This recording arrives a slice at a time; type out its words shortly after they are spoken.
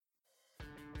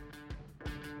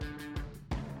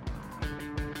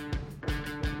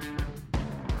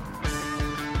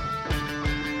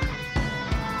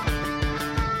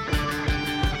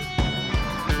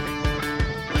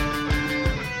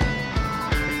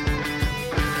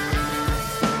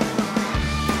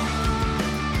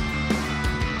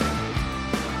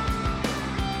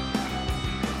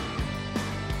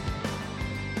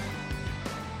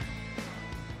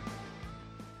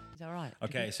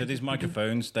Okay, so these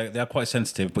microphones, they are quite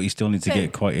sensitive, but you still need to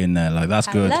get quite in there. Like, that's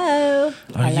good. Hello.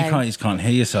 Oh, you just can't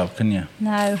hear yourself, can you?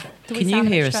 No. Can you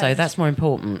hear us, though? That's more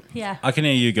important. Yeah. I can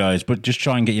hear you guys, but just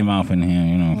try and get your mouth in here,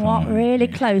 you know. What, really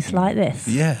close like this?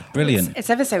 Yeah, brilliant. It's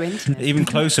ever so intimate. Even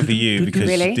closer for you because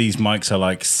Really? these mics are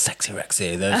like sexy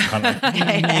rexy. They're kind of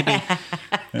like, maybe.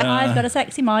 I've got a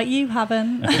sexy mic, you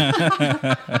haven't.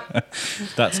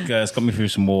 That's it's got me through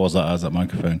some wars, that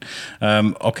microphone.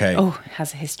 Okay. Oh, it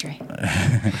has a history.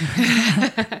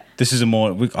 This is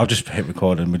I'll just hit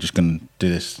record and we're just going to do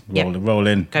this. Roll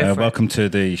in. Go for welcome to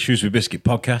the Shrewsbury Biscuit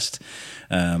podcast,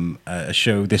 a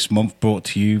show this month brought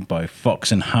to you by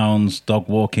Fox and Hounds Dog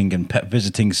Walking and Pet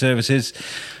Visiting Services.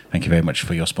 Thank you very much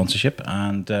for your sponsorship.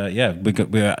 And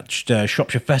we're at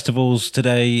Shropshire Festivals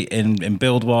today in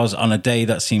Buildwas on a day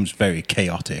that seems very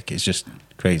chaotic. It's just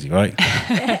crazy, right?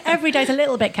 Every day's a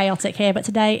little bit chaotic here, but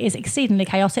today is exceedingly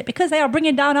chaotic because they are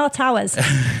bringing down our towers.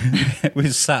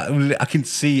 I can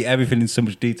see everything in so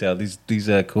much detail. These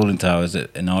cooling towers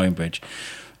in Ironbridge,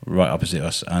 right opposite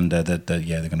us, and they're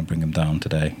going to bring them down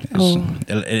today.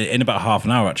 In about half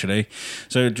an hour, actually.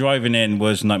 So driving in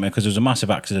was a nightmare because there was a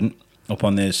massive accident up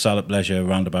on the Salop Leisure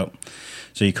roundabout.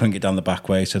 So you couldn't get down the back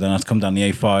way. So then I had to come down the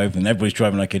A5 and everybody's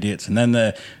driving like idiots. And then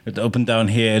up and down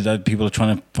here, people are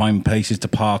trying to find places to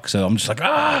park. So I'm just like,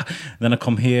 And then I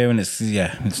come here and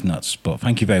it's nuts. But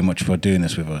thank you very much for doing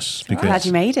this with us. I'm glad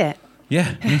you made it.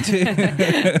 Yeah, me too.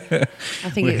 I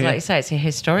think it's like you say, it's a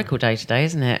historical day today,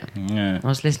 isn't it? Yeah. I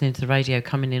was listening to the radio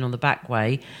coming in on the back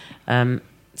way.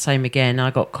 Same again,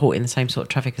 I got caught in the same sort of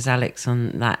traffic as Alex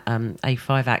on that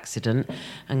A5 accident,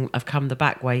 and I've come the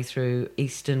back way through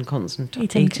Eton Constantine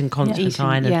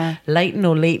and Leighton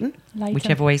or Leighton,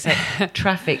 whichever way you say it.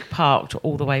 Traffic parked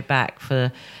all the way back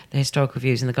for the historical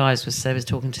views, and the guys was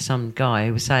talking to some guy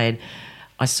who was saying,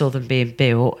 I saw them being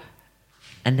built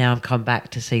and now I've come back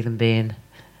to see them being...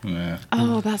 Yeah.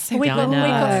 Oh, that's so We've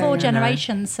got 4 I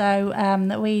generations. So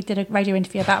we did a radio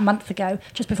interview about a month ago,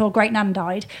 just before Great Nan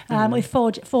died, with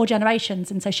four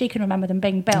generations, and so she can remember them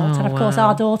being built, and of course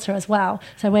our daughter as well.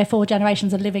 So we're 4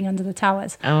 generations of living under the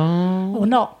towers. Oh, or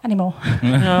not anymore.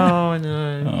 Oh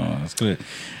no! Oh, that's good.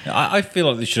 I feel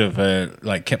like they should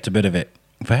have kept a bit of it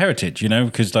for heritage, you know,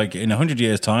 because like in 100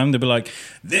 years' time, they'll be like,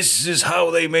 this is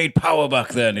how they made power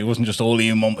back then. It wasn't just all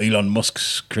Elon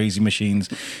Musk's crazy machines.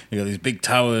 You got these big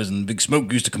towers and big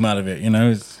smoke used to come out of it, you know.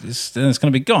 It's going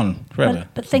to be gone forever.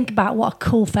 But think about what a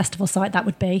cool festival site that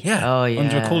would be. Yeah. Oh, yeah.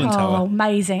 Under a cooling tower. Oh,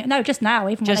 amazing. No, just now,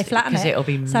 even when they flatten it. It'll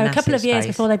be so a couple of years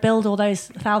space. before they build all those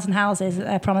 1,000 houses that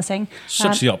they're promising.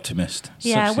 Such the optimist.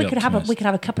 We could have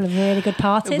a couple of really good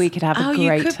parties. We could have a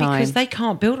great you could, time. because they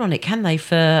can't build on it, can they,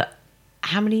 for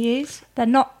how many years? They're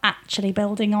not actually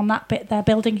building on that bit. They're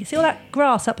building. You see all that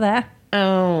grass up there?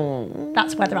 Oh,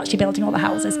 That's where they're actually building all the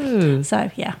houses. So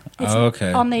yeah, it's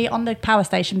okay. On the power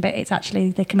station bit, it's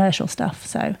actually the commercial stuff.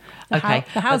 So the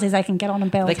houses they can get on and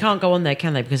build. they can't go on there,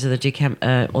 can they, because of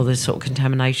the or the sort of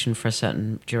contamination for a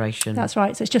certain duration? That's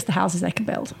right. So it's just the houses they can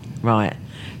build. Right.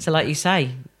 So, like you say,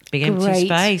 big empty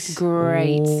space,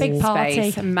 Great, Big party.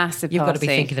 space, a massive You've party. got to be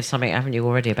thinking of something, haven't you,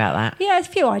 already about that? Yeah, it's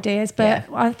a few ideas, but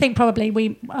I think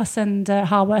probably us and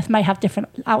Harworth may have different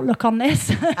outlook on this.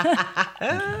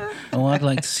 Oh, I'd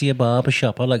like to see a barber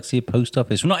shop. I'd like to see a post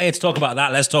office. We're not here to talk about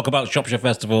that. Let's talk about Shropshire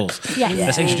Festivals. Yes.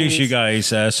 Let's introduce you guys.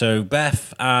 So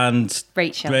Beth and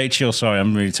Rachel. Sorry,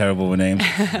 I'm really terrible with names.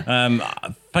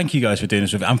 Thank you guys for doing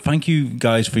this with, and thank you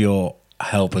guys for your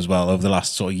help as well over the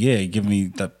last sort of year. Give me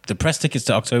the press tickets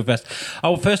to Oktoberfest.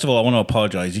 Oh, first of all, I want to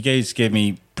apologise. You guys gave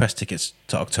me press tickets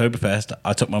to Oktoberfest.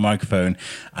 I took my microphone,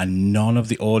 and none of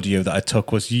the audio that I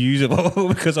took was usable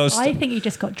because I was. I think you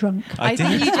just got drunk. I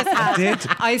think you just had. I did.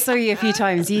 I saw you a few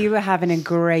times. You were having a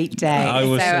great day. I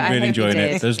was really enjoying you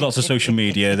it. did. There's lots of social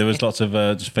media. There was lots of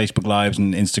just Facebook Lives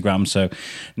and Instagram. So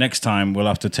next time we'll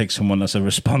have to take someone that's a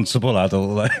responsible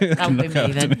adult. That'll be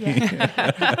me then.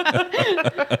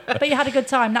 But you had a good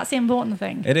time. That's the important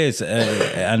thing. It is,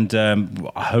 and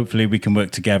hopefully we can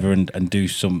work together and do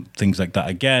some things like that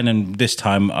again. And this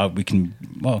time we can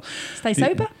Stay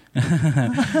sober.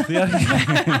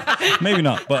 Maybe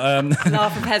not, but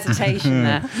Laugh of hesitation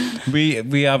there.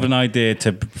 we have an idea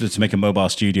to make a mobile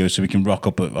studio so we can rock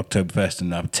up at Oktoberfest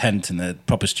and have a tent and a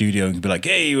proper studio and be like,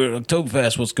 hey, we're at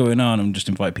Oktoberfest, what's going on? And just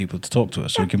invite people to talk to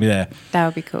us so we can be there. That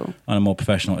would be cool. On a more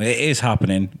professional. It is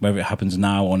happening, whether it happens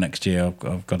now or next year.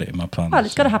 I've got it in my plans. Well,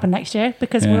 it's got to happen next year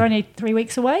because we're only 3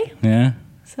 weeks away. Yeah.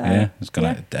 So, It's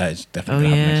gonna. It's definitely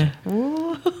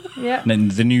happening. Yeah. And then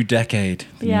the new decade.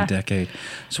 New decade.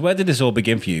 So where did this all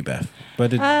begin for you, Beth? Where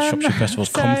did Shropshire Festivals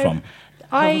come from?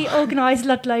 I organised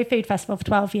Ludlow Food Festival for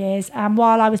 12 years, and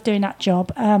while I was doing that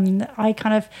job, I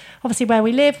kind of, obviously where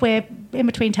we live, we're in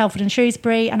between Telford and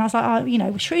Shrewsbury, and I was like, oh, you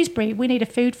know, Shrewsbury, we need a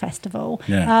food festival.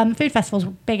 Yeah. Food festivals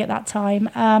were big at that time,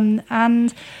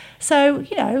 and so,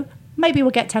 you know, maybe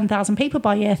we'll get 10,000 people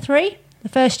by year 3. The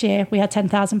first year we had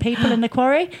 10,000 people in the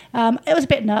quarry. It was a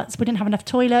bit nuts. We didn't have enough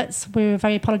toilets. We were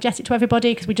very apologetic to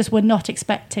everybody because we just were not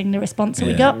expecting the response that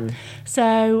we got.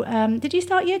 So did you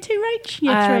start year 2, Rach?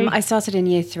 Year 3? I started in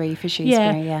year 3 for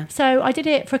Shrewsbury, yeah. So I did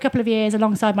it for a couple of years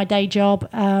alongside my day job.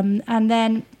 And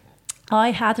then I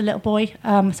had a little boy.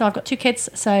 So I've got 2 kids.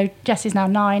 So Jessie's now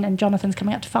 9 and Jonathan's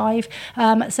coming up to 5.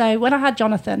 So when I had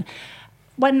Jonathan,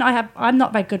 I'm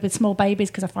not very good with small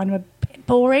babies because I find them a bit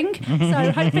boring.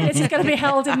 So hopefully this is going to be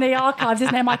held in the archives,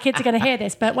 isn't it? My kids are going to hear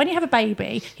this. But when you have a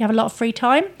baby, you have a lot of free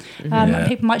time. And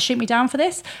people might shoot me down for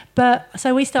this. But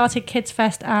so we started Kids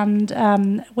Fest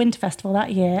and Winter Festival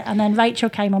that year. And then Rachel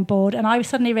came on board. And I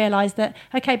suddenly realised that,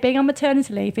 okay, being on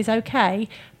maternity leave is okay.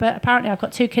 But apparently I've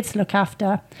got 2 kids to look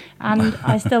after. And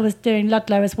I still was doing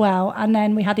Ludlow as well. And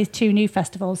then we had these 2 new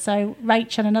festivals. So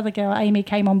Rachel and another girl, Amy,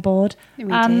 came on board.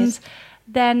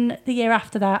 Then the year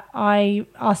after that,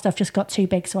 our stuff just got too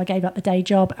big, so I gave up the day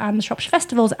job, and the Shropshire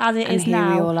Festivals, as it is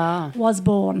now, was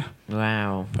born.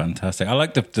 Wow, fantastic! I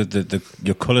like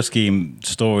your colour scheme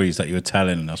stories that you were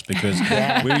telling us, because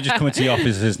we were just coming to the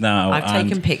offices now. I've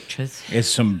taken pictures.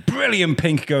 There's some brilliant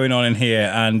pink going on in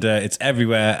here, and it's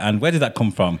everywhere. And where did that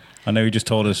come from? I know you just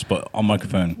told us, but on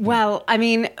microphone. Well, I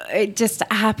mean, it just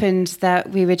happened that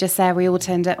we were just there. We all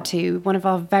turned up to one of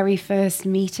our very first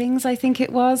meetings, I think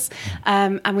it was.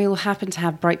 And we all happened to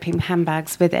have bright pink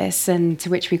handbags with us, and to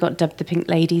which we got dubbed the Pink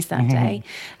Ladies that day.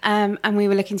 And we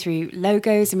were looking through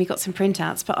logos and we got some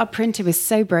printouts, but our printer was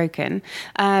so broken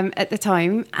at the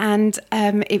time. And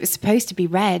it was supposed to be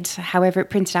red. However,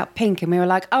 it printed out pink. And we were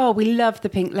like, oh, we love the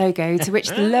pink logo. To which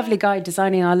the lovely guy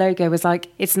designing our logo was like,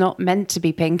 it's not meant to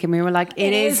be pink. And we were like,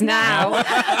 it is now.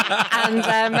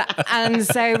 and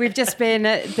so we've just been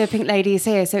the Pink Ladies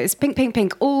here. So it's pink, pink,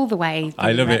 pink all the way.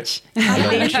 I love it.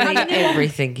 Literally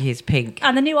everything is pink.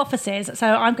 And the new offices. So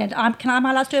am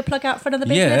I allowed to do a plug out for another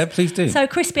business? Yeah, please do. So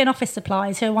Crispy and Office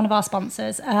Supplies, who are one of our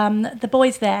sponsors, the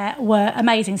boys there were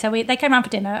amazing. So they came around for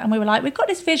dinner and we were like, we've got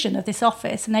this vision of this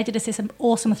office, and they did us this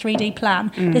awesome 3D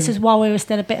plan. This is while we were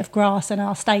still a bit of grass in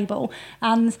our stable.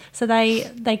 And so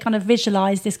they kind of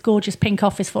visualised this gorgeous pink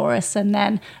office for us, and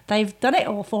then they've done it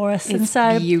all for us. It's and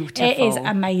so beautiful. It is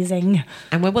amazing.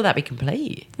 And when will that be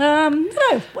complete? No,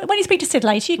 when you speak to Sid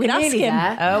later, you can ask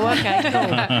him. Oh, okay,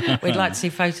 cool. We'd like to see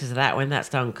photos of that when that's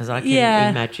done, because I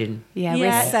can imagine. Yeah,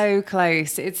 we're so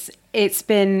close. It's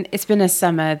been a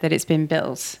summer that it's been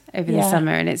built over the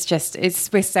summer, and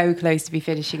we're so close to be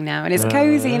finishing now, and it's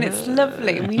cozy and it's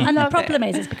lovely, and we and love the problem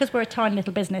it. is because we're a tiny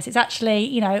little business, it's actually,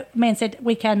 you know, me and Sid,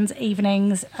 weekends,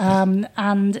 evenings,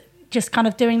 and just kind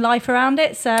of doing life around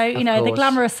it. So, you know, the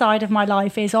glamorous side of my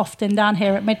life is often down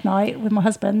here at midnight with my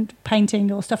husband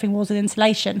painting or stuffing walls with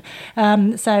insulation.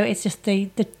 So it's just the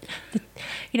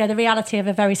you know, the reality of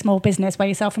a very small business where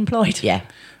you're self-employed. Yeah.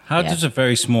 How does a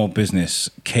very small business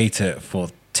cater for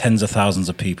tens of thousands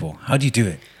of people? How do you do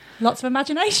it? Lots of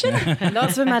imagination.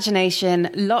 Lots of imagination,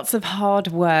 lots of hard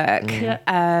work.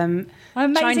 Trying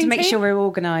to make sure we're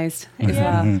organised as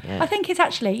well. I think it's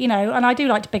actually, you know, and I do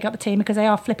like to big up the team because they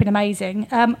are flipping amazing.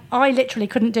 I literally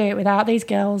couldn't do it without these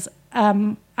girls.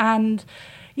 And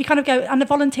you kind of go, and the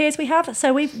volunteers we have.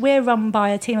 So we're run by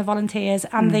a team of volunteers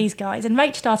and these guys. And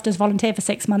Rach started as volunteer for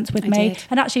 6 months with me.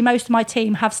 And actually most of my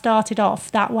team have started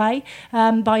off that way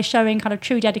by showing kind of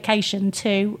true dedication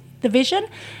to the vision.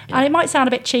 And it might sound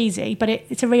a bit cheesy, but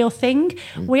it's a real thing.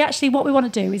 What we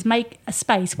want to do is make a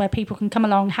space where people can come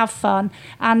along, have fun,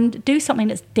 and do something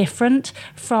that's different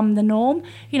from the norm.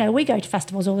 You know, we go to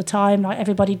festivals all the time, like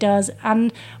everybody does,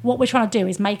 and what we're trying to do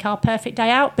is make our perfect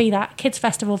day out, be that kids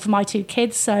festival for my 2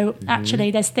 kids. So actually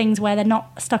there's things where they're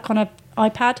not stuck on an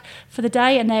iPad for the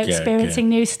day and they're experiencing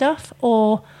new stuff,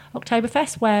 or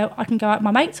Oktoberfest where I can go out with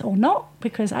my mates or not,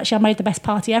 because actually I made the best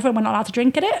party ever and we're not allowed to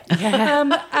drink at it.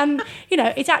 And, you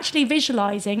know, it's actually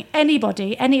visualising any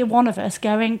one of us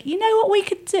going, you know what we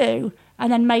could do?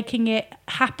 And then making it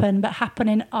happen, but happen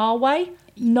in our way.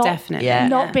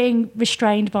 Not being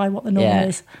restrained by what the norm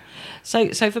is.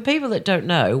 So for people that don't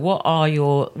know, what are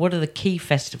the key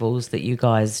festivals that you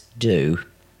guys do?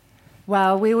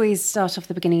 Well, we always start off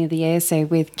the beginning of the year, so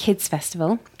with Kids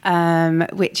Festival,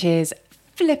 which is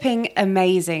flipping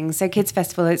amazing. So Kids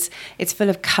Festival, it's full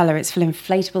of colour, it's full of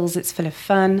inflatables, it's full of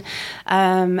fun.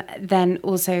 Then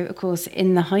also, of course,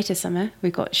 in the height of summer,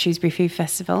 we've got Shrewsbury Food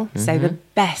Festival. So the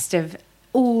best of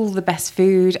all the best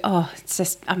food. Oh, it's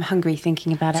just, I'm hungry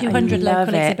thinking about it. 200 I love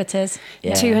local it. exhibitors.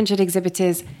 Yeah. 200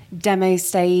 exhibitors, demo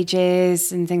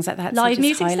stages and things like that. Live just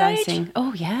music stage?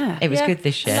 Oh, yeah. It was good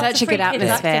this year. Such a good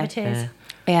atmosphere.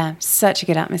 Yeah, such a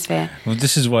good atmosphere. Well,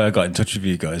 this is why I got in touch with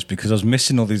you guys, because I was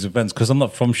missing all these events because I'm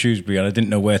not from Shrewsbury and I didn't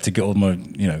know where to get all my,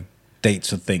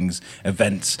 dates of things,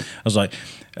 events. I was like,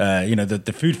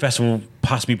 the food festival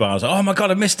passed me by. I was like, oh my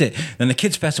God, I missed it. Then the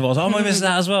kids festival, I was like, oh, I missed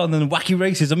that as well. And then the wacky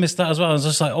races, I missed that as well. It was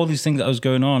just like all these things that was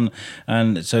going on.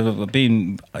 And so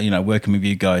being, working with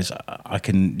you guys, you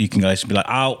can guys be like,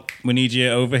 oh, we need you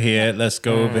over here. Let's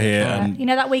go over here. And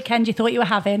that weekend you thought you were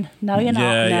having. No, you're not.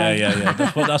 Yeah.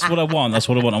 That's what I want. That's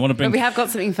what I want. I want to bring. But we have got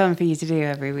something fun for you to do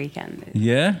every weekend.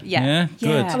 Yeah. Good.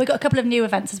 And we've got a couple of new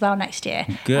events as well next year.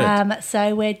 Good.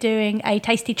 So we're doing a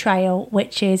tasty trail,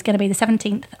 which is going to be the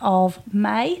 17th of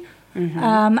May.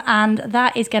 And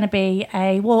that is going to be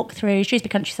a walk through Shrewsbury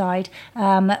countryside,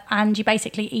 and you're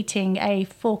basically eating a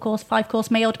 4-course, 5-course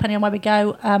meal depending on where we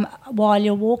go while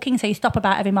you're walking. So you stop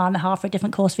about every mile and a half for a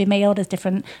different course of your meal. There's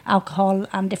different alcohol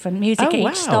and different music at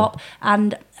each stop,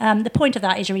 and the point of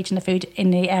that is you're eating the food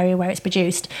in the area where it's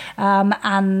produced,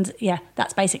 and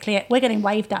that's basically it. We're getting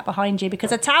waved at behind you because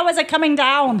the towers are coming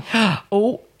down.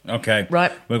 Okay,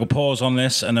 right, we'll go pause on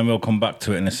this and then we'll come back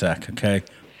to it in a sec. Okay.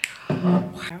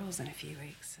 Carol's in a few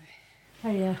weeks.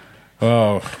 Oh yeah.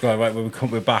 Oh God! Right,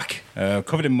 we're back.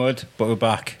 Covered in mud, but we're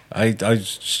back. I was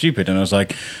stupid, and I was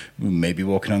like, maybe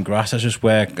walking on grass. Let's just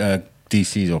wear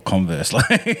DCs or Converse.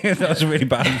 Like that was a really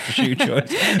bad shoe choice.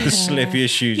 The slippiest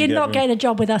shoes. You're not getting a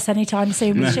job with us anytime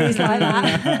soon with shoes like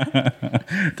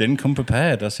that. Didn't come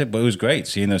prepared. That's it. But it was great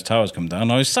seeing those towers come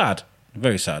down. I was sad.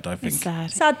 Very sad, I think.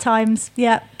 It's sad times,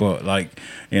 yeah. But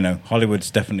Hollywood's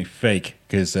definitely fake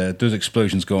because those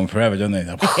explosions go on forever, don't they?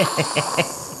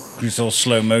 It's all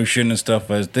slow motion and stuff.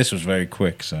 Whereas this was very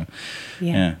quick, so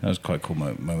that was quite a cool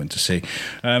moment to see.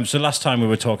 So last time we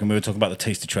were talking about the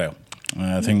Tasty Trail.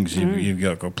 Things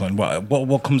you've got planned.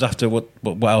 What comes after? What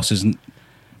else isn't?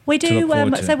 We do,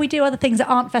 so we do other things that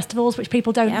aren't festivals, which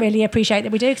people don't really appreciate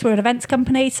that we do because we're an events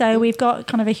company. So we've got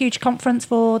kind of a huge conference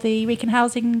for the Wrekin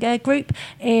Housing Group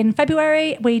in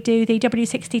February. We do the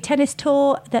W60 tennis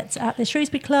tour that's at the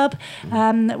Shrewsbury Club.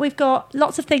 We've got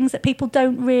lots of things that people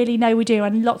don't really know we do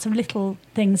and lots of little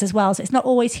things as well. So it's not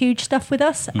always huge stuff with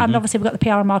us. And obviously we've got the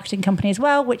PR and marketing company as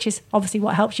well, which is obviously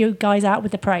what helps you guys out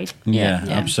with the parade. Yeah.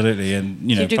 Absolutely. And,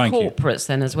 so you do corporates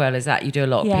then as well, is that? You do a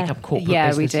lot of pick up corporate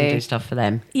business and do stuff for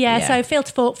them. Yeah, so Field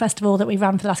to Fork Festival that we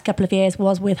ran for the last couple of years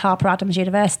was with Harper Adams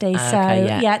University.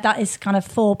 That is kind of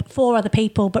four other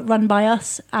people, but run by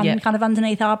us and kind of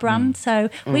underneath our brand. So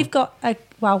we've got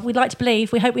we'd like to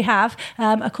believe, we hope we have,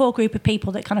 a core group of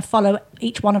people that kind of follow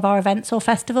each one of our events or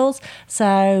festivals.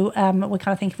 So we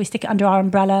kind of think if we stick it under our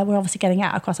umbrella, we're obviously getting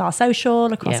out across our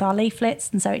social, across our leaflets,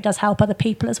 and so it does help other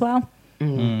people as well.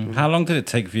 How long did it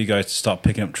take for you guys to start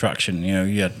picking up traction?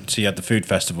 You had the food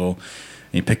festival,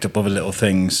 and you picked up other little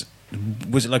things.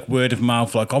 Was it like word of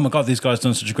mouth, like, oh my God, these guys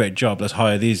done such a great job, let's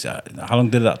hire these? How long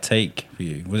did that take for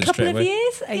you? Was it couple of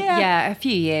years? A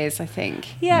few years, I think.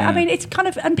 Yeah, I mean, it's kind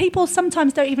of, and people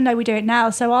sometimes don't even know we do it now.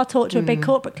 So I'll talk to a big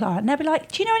corporate client and they'll be like,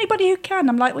 do you know anybody who can?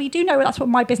 I'm like, well, you do know that's what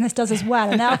my business does as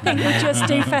well. And they'll think we just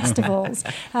do festivals.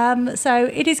 So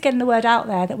it is getting the word out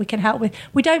there that we can help with.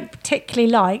 We don't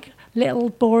particularly like little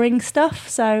boring stuff.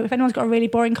 So if anyone's got a really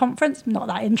boring conference, I'm not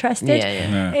that interested.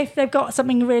 If they've got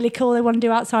something really cool they want to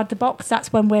do outside the box,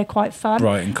 that's when we're quite fun.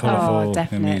 Bright and colourful. Oh,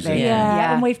 definitely.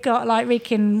 Yeah. And we've got like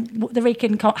the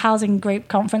Wrekin Housing Group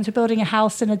conference. We're building a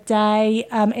house in a day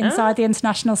inside the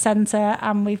International Centre,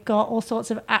 and we've got all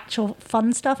sorts of actual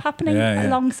fun stuff happening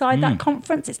alongside that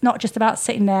conference. It's not just about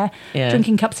sitting there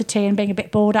drinking cups of tea and being a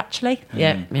bit bored, actually.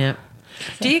 Yeah.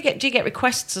 Do you get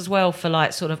requests as well for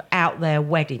like sort of out there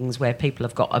weddings where people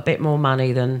have got a bit more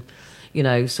money than,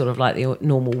 sort of like the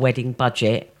normal wedding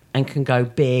budget and can go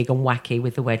big and wacky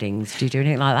with the weddings? Do you do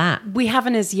anything like that? We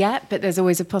haven't as yet, but there's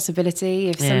always a possibility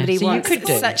if somebody wants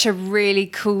such a really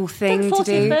cool thing to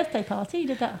do. 40th birthday party, you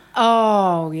did that?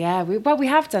 Oh, yeah. We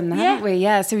have done that, haven't we?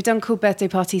 Yeah. So we've done cool birthday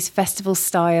parties, festival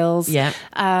styles,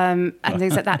 and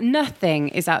things like that. Nothing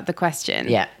is out of the question.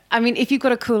 Yeah. I mean, if you've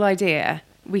got a cool idea,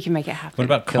 we can make it happen. What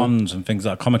about cons and things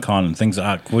like Comic-Con and things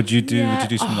like that? Would you do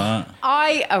something like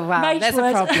that? There's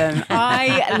a problem.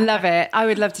 I love it. I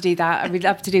would love to do that. I would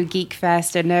love to do Geek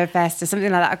Fest or Nerd Fest or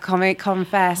something like that, a Comic-Con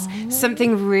Fest,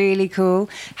 something really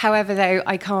cool. However, though,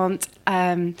 I can't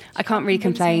really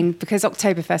complain because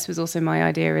Oktoberfest was also my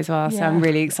idea as well. So I'm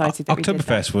really excited that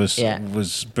Oktoberfest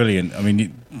was brilliant. I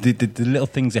mean, the little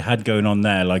things they had going on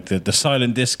there, like the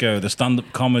silent disco, the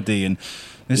stand-up comedy, and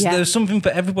There's something for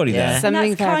everybody there. And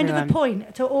Something that's for kind everyone. of the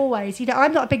point to always,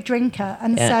 I'm not a big drinker.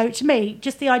 And so to me,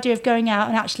 just the idea of going out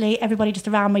and actually everybody just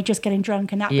around me just getting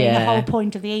drunk and that being the whole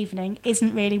point of the evening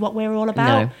isn't really what we're all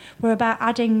about. No. We're about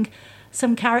adding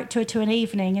some character to an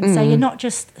evening. And so you're not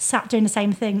just sat doing the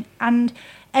same thing. And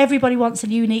everybody wants a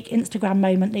unique Instagram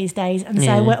moment these days. And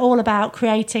so we're all about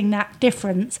creating that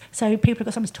difference so people have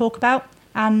got something to talk about.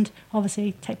 And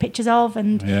obviously take pictures of,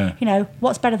 and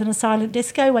what's better than a silent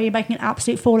disco where you're making an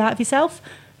absolute fool out of yourself?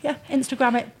 Yeah,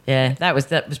 Instagram it. Yeah, that was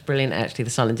brilliant. Actually, the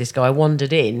silent disco. I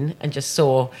wandered in and just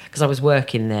saw, because I was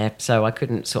working there, so I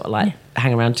couldn't sort of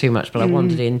hang around too much. But I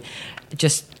wandered in,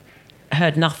 just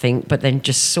heard nothing, but then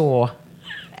just saw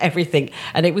everything,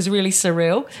 and it was really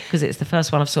surreal because it's the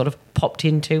first one I've sort of popped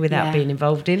into without being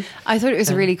involved in. I thought it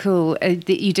was really cool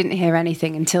that you didn't hear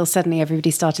anything until suddenly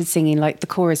everybody started singing like the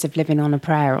chorus of Living on a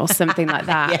Prayer or something like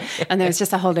that. And there was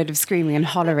just a whole load of screaming and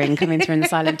hollering coming through in the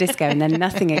silent disco, and then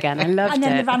nothing again. I loved it. And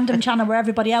then the random channel where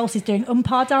everybody else is doing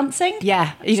umpire dancing.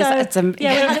 Yeah, you just had some. We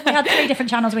had 3 different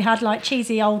channels. We had like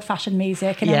cheesy old-fashioned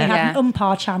music, and then we had an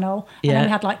umpire channel, and then we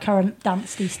had like current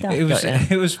dancey stuff.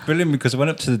 It was brilliant because I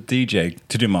went up to the DJ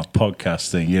to do my podcast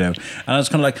thing, and I was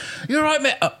kind of like, "You're right,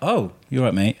 mate." Oh, you're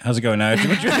right, mate. How's it going now?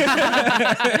 Can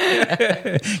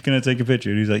I take a picture?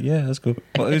 And he's like, "Yeah, that's cool."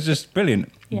 Well, it was just brilliant.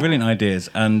 Brilliant ideas.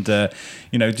 And do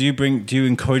you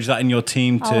encourage that in your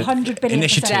team to 100 billion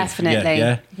initiative? Definitely.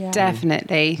 Yeah.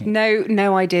 Definitely.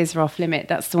 No ideas are off limit.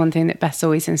 That's the one thing that Beth's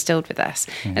always instilled with us.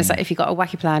 And it's like, if you've got a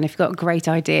wacky plan, if you've got a great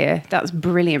idea, that's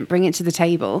brilliant. Bring it to the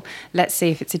table. Let's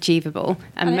see if it's achievable.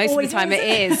 And most of the time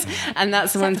it is. And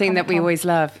that's the one thing that we always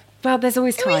love. Well, there's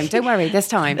always time. Don't worry, there's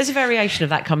time. There's a variation of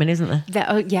that coming, isn't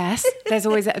there? Yes, there's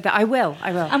always. I will.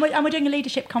 And we're doing a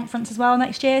leadership conference as well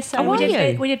next year. So we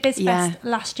did BizFest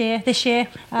last year, this year.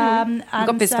 We've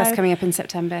got BizFest coming up in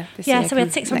September this year. Yeah, so we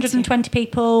had 620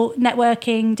 people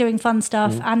networking, doing fun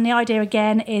stuff. And the idea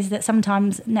again is that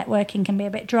sometimes networking can be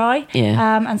a bit dry.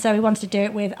 Yeah. And so we wanted to do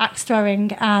it with axe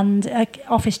throwing and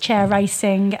office chair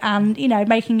racing, and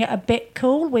making it a bit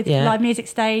cool with live music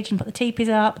stage and put the teepees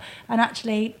up, and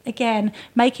actually, again,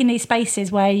 making these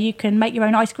spaces where you can make your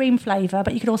own ice cream flavour,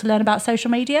 but you can also learn about social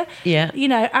media. Yeah.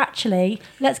 Actually,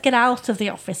 let's get out of the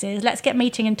offices. Let's get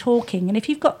meeting and talking. And if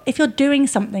you're doing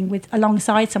something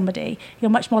alongside somebody, you're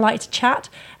much more likely to chat.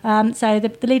 So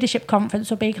the leadership conference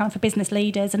will be kind of for business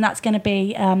leaders, and that's going to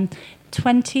be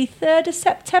 23rd of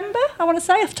September, I want to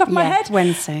say, off the top of my head.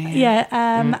 Wednesday.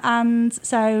 And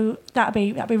so that'll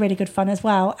be really good fun as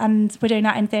well. And we're doing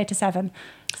that in Theatre 7.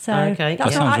 So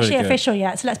that's not actually really official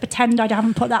yet. So let's pretend I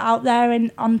haven't put that out there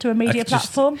onto a media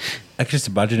platform. I can just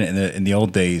imagine it in the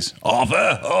old days.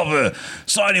 Arthur,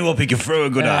 sign him up. He can throw a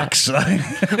good axe. Are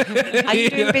you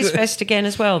doing BizFest again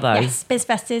as well, though? Yes,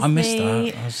 BizFest is. I missed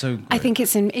that. I was so great. I think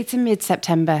it's in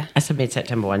mid-September. That's a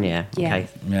mid-September one, yeah. Okay.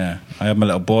 Yeah, I had my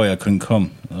little boy. I couldn't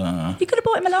come. You could have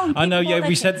brought him along. I know. Yeah,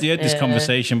 we had this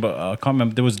conversation, but I can't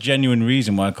remember. There was a genuine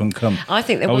reason why I couldn't come. I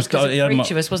think there was because for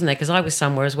each of us, wasn't there? Because I was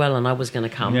somewhere as well, and I was going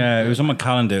to come. Yeah, it was on my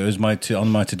calendar. It was on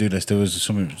my to-do list. There was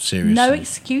something serious. No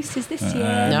excuses this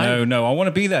year. No. I want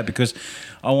to be there because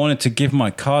I wanted to give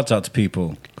my cards out to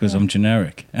people because I'm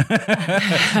generic.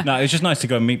 No, it's just nice to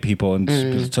go and meet people and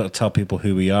sort of tell people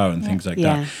who we are and things like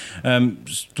that.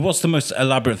 What's the most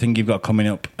elaborate thing you've got coming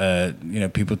up?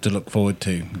 People to look forward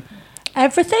to.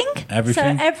 Everything. So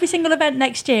every single event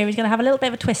next year is going to have a little bit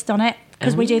of a twist on it,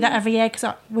 because we do that every year,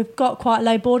 because we've got quite a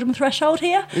low boredom threshold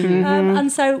here. And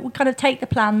so we kind of take the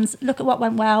plans, look at what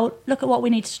went well, look at what we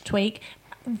need to tweak.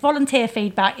 Volunteer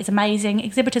feedback is amazing.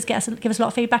 Exhibitors give us a lot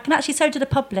of feedback, and actually so do the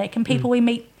public and people we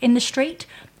meet in the street.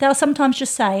 They'll sometimes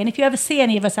just say, and if you ever see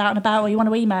any of us out and about or you want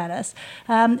to email us,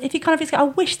 if you kind of just go, I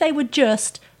wish they would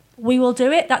just, we will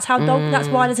do it. That's that's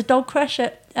why there's a dog crush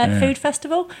at Food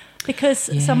Festival, because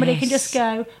somebody can just go,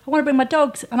 I want to bring my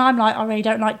dogs, and I'm like, I really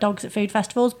don't like dogs at food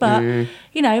festivals, but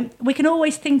we can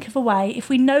always think of a way. If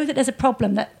we know that there's a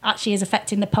problem that actually is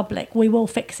affecting the public, we will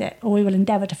fix it, or we will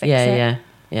endeavour to fix it.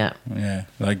 Yeah.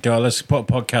 Like, let's put a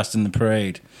podcast in the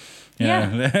parade.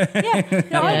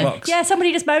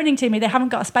 Somebody just moaning to me they haven't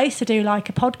got a space to do like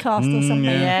a podcast or something. We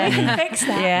can fix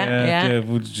that.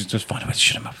 We'll just find a way to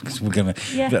shut them up, because we're gonna.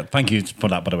 Thank you for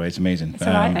that, by the way. It's amazing. It's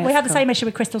all right. We had the same issue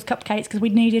with Crystal's cupcakes because we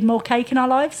needed more cake in our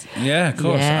lives. Yeah, of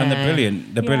course. And they're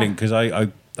brilliant. They're brilliant because I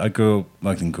grew up.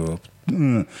 I didn't grow up.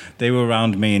 They were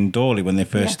around me in Dawley when they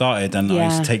first started, and I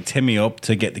used to take Timmy up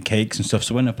to get the cakes and stuff.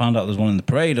 So when I found out there was one in the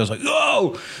parade, I was like,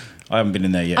 "Oh!" I haven't been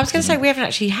in there yet. I was going to say we haven't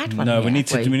actually had one. No, yet, we need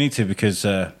to. We need to because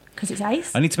because it's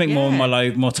ace. I need to make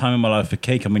more time in my life for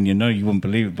cake. I mean, you wouldn't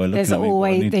believe it by looking at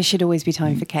me. There should always be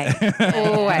time for cake.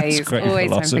 Always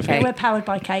time for cake. We're powered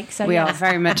by cake, so we are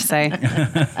very much so.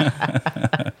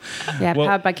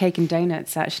 Powered by cake and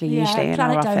donuts. Actually, usually in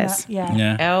our office.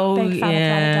 Oh, big fan of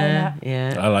Planet Donut.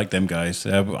 Yeah. I like them guys.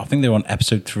 I think they're on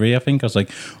episode 3. I think I was like,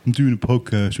 I'm doing a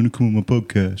podcast. I'm gonna come on my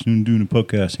podcast. I'm doing a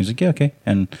podcast. And he's like, yeah, okay.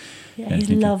 And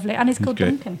he's lovely, and he's called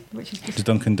Duncan, which is just it's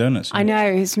Dunkin' Donuts. I know,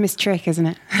 it's Miss Trick, isn't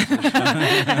it?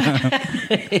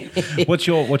 What's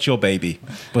your baby?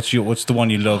 What's the one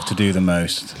you love to do the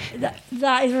most?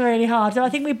 That is really hard. So I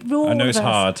think I know it's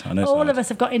hard. All of us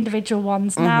have got individual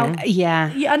ones now.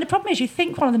 Yeah. And the problem is, you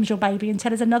think one of them's your baby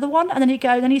until there's another one, and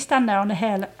then you stand there on the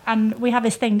hill, and we have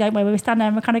this thing, don't we? Where we stand there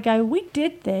and we kind of go, we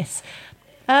did this.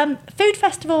 Food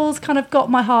festivals kind of got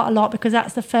my heart a lot because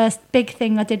that's the first big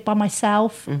thing I did by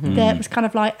myself. That was kind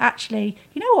of like, actually,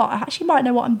 you know what? I actually might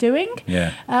know what I'm doing.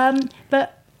 Yeah.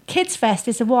 But Kids Fest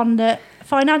is the one that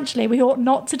financially we ought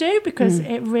not to do because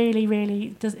it really,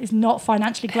 really is not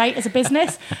financially great as a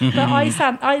business. But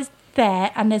I was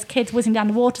there, and there's kids whizzing down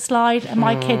the water slide, and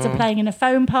my kids are playing in a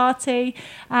foam party,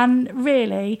 and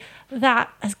really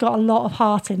that has got a lot of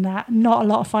heart in that, not a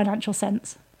lot of financial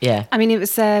sense. Yeah. I mean, it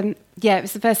was the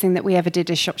first thing that we ever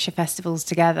did as Shropshire Festivals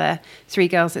together. 3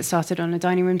 girls that started on a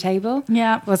dining room table.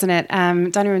 Yeah. Wasn't it?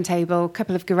 Dining room table, a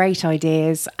couple of great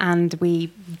ideas, and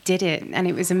we did it, and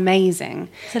it was amazing.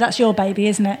 So that's your baby,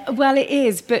 isn't it? Well, it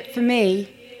is, but for me,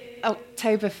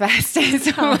 Oktoberfest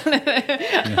is all of it.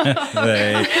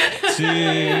 To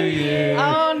you.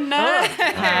 Oh, no.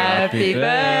 Happy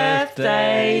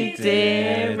birthday,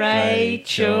 dear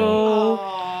Rachel.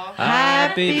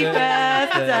 Happy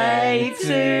birthday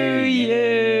to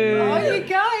you. Oh, you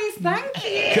guys, thank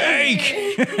you. Cake!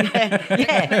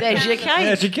 There's your cake.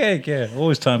 There's your cake, yeah.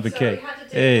 Always time for cake.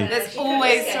 Hey. There's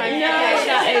always time.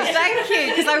 Thank you,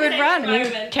 because I would run.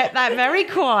 You kept that very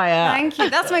quiet. Thank you.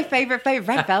 That's my favourite flavour,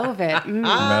 red velvet.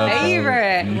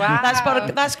 Favourite. Wow.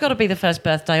 That's got to be the first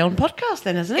birthday on podcast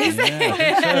then, isn't it? I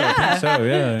think so,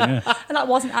 yeah. And that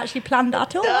wasn't actually planned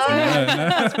at all.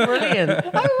 That's brilliant.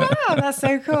 Oh, wow, that's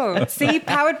so cool. See,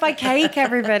 powered by cake,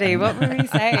 everybody. What were we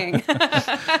saying?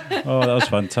 Oh, that was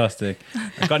fantastic.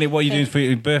 What are you doing for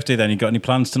your birthday then? You got any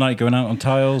plans tonight? Going out on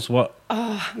tiles? What?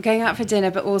 Oh, I'm going out for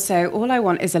dinner, but also all I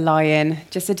want is a lie-in.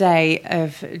 Just a day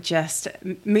of just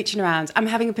mooching around. I'm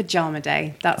having a pyjama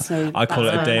day. I call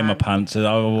it a day in my pants. I've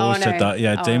always said that.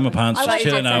 Yeah, day in my pants, I just like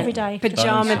chilling out. every day.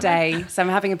 Pyjama day. So I'm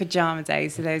having a pyjama day.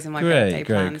 So those are my birthday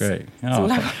plans. Great. That's all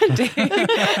I want to do.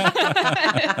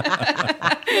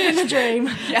 In a dream.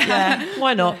 Yeah.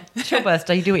 Why not? It's your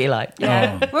birthday. You do what you like.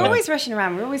 Yeah, Oh, we're always rushing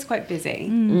around. We're always quite busy.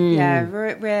 Yeah,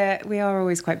 we are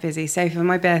always quite busy. So for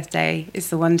my birthday, it's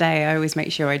the one day I always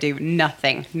make sure I do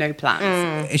nothing, no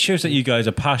plans. It shows that you guys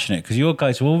are passionate because your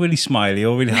guys are all really smiley,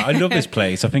 all really. I love this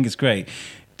place. I think it's great.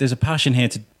 There's a passion here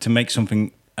to make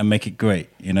something and make it great,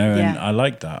 and I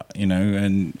like that,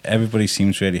 and everybody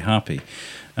seems really happy.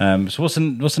 So what's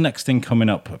the next thing coming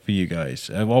up for you guys?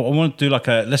 I want to do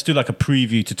let's do a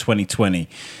preview to 2020.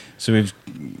 So we've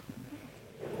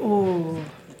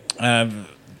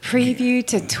preview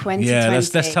to 2020. Yeah,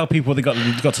 let's tell people what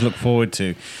they've got to look forward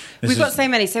to. We've got so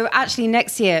many. So actually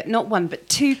next year, not one, but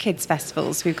 2 kids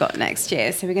festivals we've got next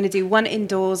year. So we're going to do one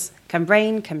indoors, come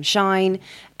rain, come shine.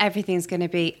 Everything's going to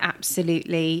be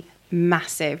absolutely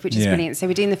massive, which is brilliant. So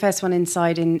we're doing the first one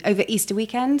inside over Easter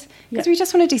weekend because we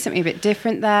just want to do something a bit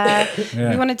different there.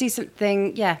 We want to do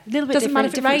something, a little bit Doesn't matter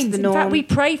different, if it rains. to the In norm. fact, we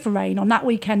pray for rain on that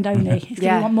weekend only. Because we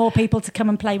want more people to come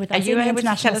and play with us. Are you able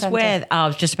to tell us where? I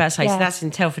was just about to say, so that's in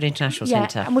Telford International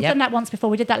Centre. And we've done that once before.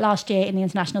 We did that last year in the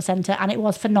International Centre, and it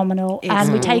was phenomenal.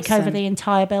 And we take over the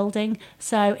entire building,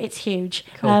 so it's huge.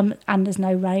 Cool. And there's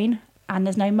no rain. And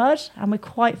there's no mud, and we're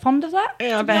quite fond of that.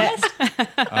 Yeah, I bet.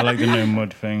 I like the no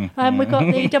mud thing. We've got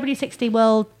the W60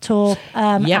 World Tour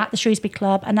at the Shrewsbury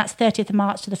Club, and that's 30th of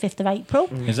March to the 5th of April.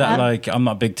 Is that I'm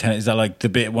not big tennis? Is that like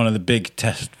one of the big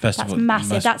test festivals? That's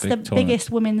massive. That's the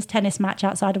biggest women's tennis match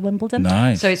outside of Wimbledon.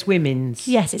 Nice. So it's women's.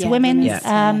 Yes, it's women's,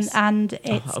 tennis. and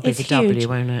It'll be it's the W, huge.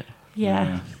 won't it?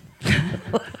 Yeah.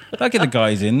 I'll get the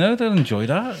guys in though. They'll enjoy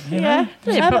that. Yeah.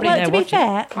 probably But there to be watching.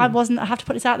 fair, I have to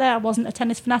put this out there. I wasn't a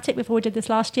tennis fanatic before we did this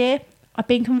last year. I've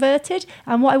been converted,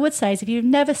 and what I would say is, if you've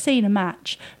never seen a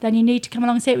match, then you need to come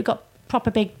along and see it. We've got proper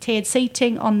big tiered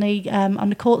seating on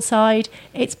the court side.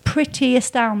 It's pretty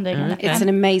astounding. It's an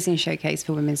amazing showcase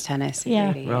for women's tennis. It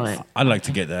really is. Right. I'd like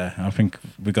to get there. I think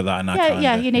we got that in our Yeah,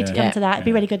 calendar. you need to come to that. It'd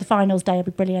be really good. The finals day will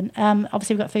be brilliant.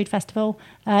 Obviously, we've got Food Festival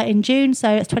in June, so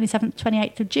it's 27th,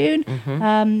 28th of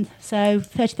June. So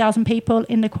 30,000 people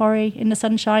in the quarry, in the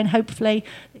sunshine, hopefully.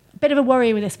 bit of a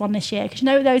worry with this one this year, because you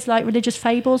know those like religious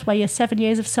fables where you're 7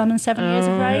 years of sun and 7 years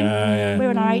of rain.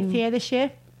 We're in our 8th year this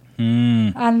year,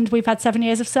 and we've had 7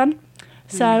 years of sun.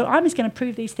 So I'm just going to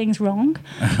prove these things wrong.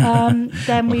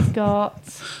 Then we've got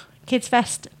Kids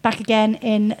Fest back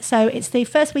again so it's the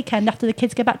first weekend after the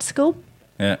kids go back to school.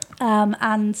 Yeah.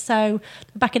 And so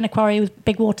back in the quarry with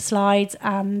big water slides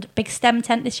and big STEM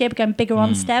tent this year. We're going bigger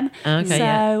on STEM. Okay,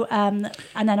 so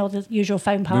and then all the usual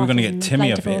foam parks. We were going to get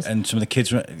Timmy up here and some of the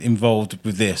kids were involved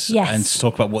with this and to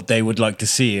talk about what they would like to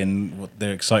see and what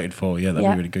they're excited for. Yeah, that'd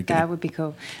be really good. That would be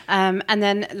cool. And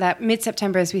then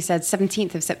mid-September, as we said,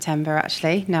 17th of September,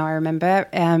 actually, now I remember,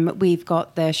 we've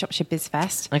got the Shropshire Biz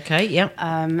Fest. Okay,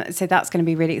 yeah. So that's going to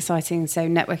be really exciting. So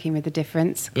networking with the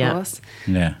difference, of course.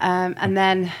 Yeah. And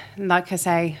then, like I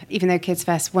say, even though Kids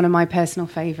Fest, one of my personal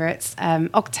favourites,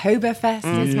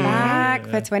 Oktoberfest is back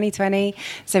for 2020.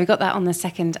 So we got that on the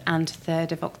 2nd and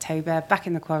 3rd of October, back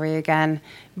in the quarry again.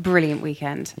 Brilliant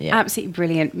weekend. Yeah. Absolutely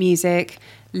brilliant music,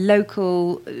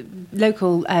 local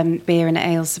beer and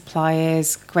ale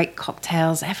suppliers, great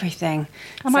cocktails, everything.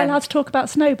 Am I allowed to talk about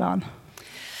Snowbarn?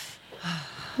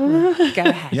 Go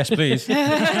ahead. Yes, please.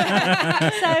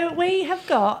 So we have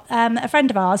got a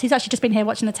friend of ours who's actually just been here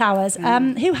watching the towers,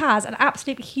 who has an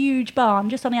absolutely huge barn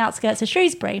just on the outskirts of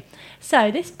Shrewsbury.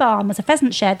 So this barn was a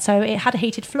pheasant shed, so it had a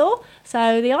heated floor.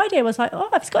 So the idea was like,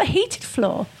 if it's got a heated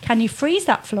floor, can you freeze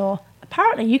that floor?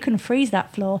 Apparently you can freeze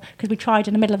that floor, because we tried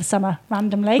in the middle of the summer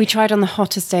randomly. We tried on the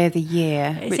hottest day of the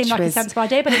year. It seemed like a sensible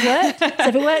idea, but it worked. So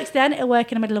if it works then, it'll work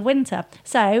in the middle of winter.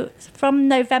 So from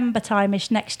November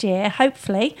time-ish next year,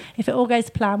 hopefully, if it all goes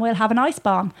to plan, we'll have an ice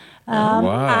barn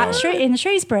in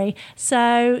Shrewsbury.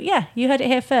 So yeah, you heard it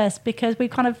here first, because we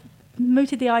kind of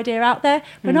mooted the idea out there.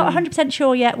 We're not 100%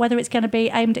 sure yet whether it's going to be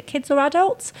aimed at kids or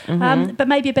adults, but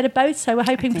maybe a bit of both. So we're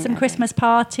hoping for some Christmas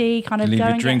party, kind of leave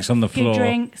going your drinks on the floor.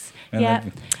 Drinks, yeah.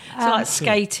 So like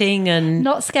skating and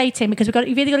not skating, because you've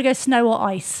either got to go snow or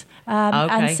ice.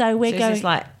 And so we're going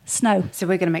like snow. So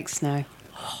we're going to make snow.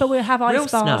 But we'll have ice Real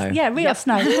bars. snow. Yeah, real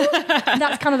snow. And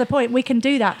that's kind of the point. We can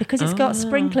do that because it's got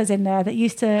sprinklers in there that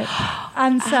used to...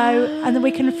 And then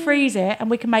we can freeze it and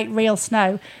we can make real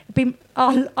snow. It'd be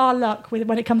our luck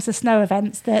when it comes to snow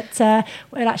events that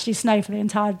it'll actually snow for the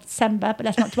entire December, but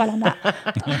let's not dwell on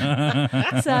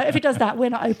that. So if it does that, we're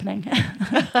not opening.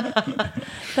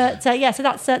 But so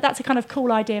that's a kind of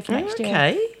cool idea for next year.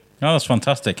 Okay. Oh, that's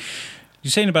fantastic. You're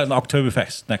saying about the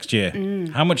Oktoberfest next year.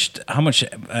 How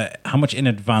much in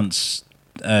advance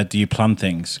do you plan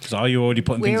things? Because are you already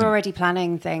putting things? We're already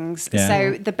planning things. Yeah.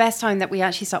 So the best time that we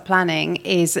actually start planning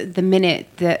is the minute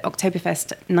that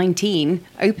Oktoberfest 19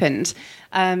 opened.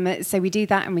 So we do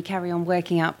that and we carry on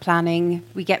working out planning.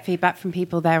 We get feedback from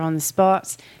people there on the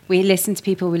spot. We listen to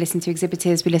people, we listen to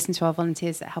exhibitors, we listen to our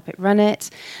volunteers that help it run it.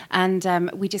 And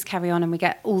we just carry on and we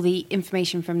get all the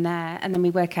information from there. And then we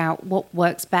work out what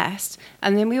works best.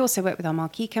 And then we also work with our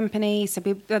marquee company. So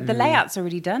the layout's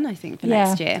already done, I think, for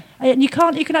next year. And you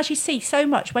can actually see so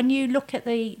much when you look at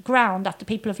the ground after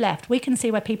people have left. We can see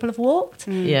where people have walked.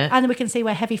 Yeah. And then we can see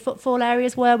where heavy footfall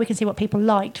areas were. We can see what people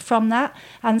liked from that.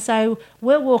 And so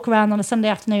we'll walk around on a Sunday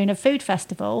afternoon of Food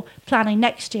Festival planning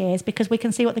next year's, because we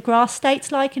can see what the grass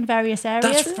state's like in various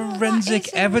areas. That's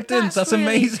forensic evidence. That's really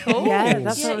amazing. Cool. Yeah,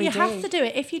 that's what we you do. have to do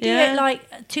it. If you do it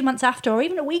like 2 months after or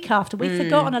even a week after, we've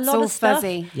forgotten a lot all of stuff.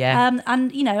 fuzzy. Yeah.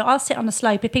 And, I'll sit on the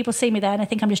slope. If people see me there and they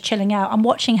think I'm just chilling out, I'm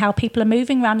watching how people are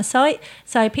moving around the site.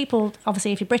 So people,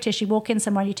 obviously, if you're British, you walk in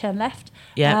somewhere, you turn left.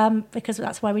 Yeah. Because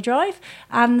that's where we drive.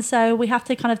 And so we have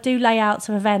to kind of do layouts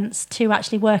of events to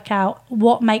actually work out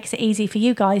what makes it easy for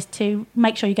you guys to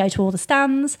make sure you go to all the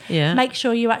stands. Yeah. Make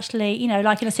sure you actually,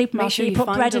 like in a supermarket, sure you you put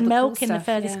find bread all and the milk cool in the stuff,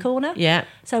 furthest yeah. corner. Yeah.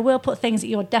 So we'll put things that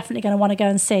you're definitely going to want to go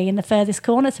and see in the furthest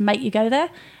corner to make you go there.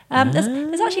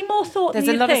 There's actually more thought There's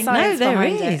than a you lot think. of science No, there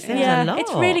behind is. it. There's Yeah, a lot.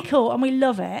 it's really cool and we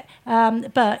love it.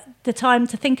 But the time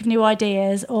to think of new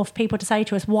ideas or for people to say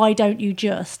to us, why don't you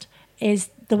just, is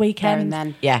the weekend. There and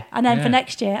then. Yeah. And then Yeah. for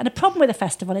next year. And the problem with the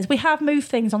festival is we have moved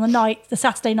things on the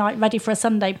Saturday night ready for a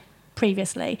Sunday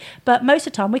previously. But most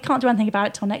of the time we can't do anything about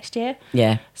it till next year.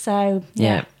 Yeah. So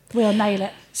Yeah. we'll nail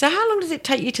it. So how long does it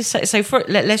take you to say? So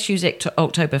let's use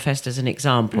Oktoberfest as an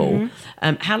example.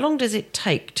 How long does it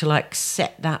take to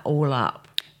set that all up?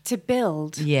 To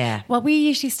build? Yeah. Well, we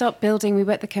usually start building. We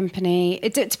work the company,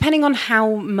 depending on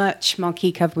how much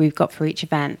marquee cover we've got for each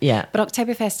event. Yeah. But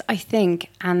Oktoberfest, I think,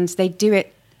 and they do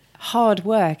it hard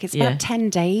work. It's about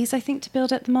 10 days, I think, to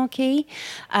build up the marquee.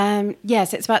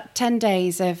 Yes, it's about 10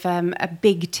 days of a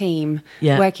big team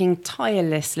working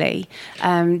tirelessly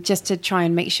just to try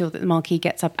and make sure that the marquee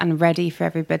gets up and ready for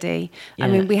everybody. I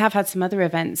mean, we have had some other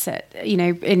events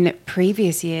in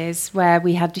previous years where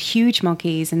we had huge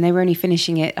marquees and they were only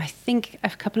finishing it, I think, a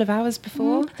couple of hours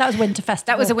before. That was Winter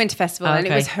Festival. That was a Winter Festival, and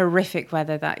it was horrific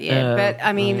weather that year. But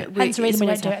I mean, hence the reason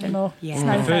we don't do it anymore.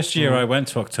 Yeah. The first year I went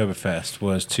to Oktoberfest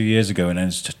was 2 years ago, and it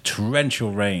was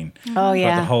torrential rain. Oh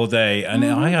yeah, the whole day, and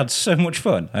I had so much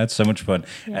fun.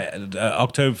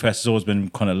 Oktoberfest has always been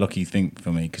kind of lucky thing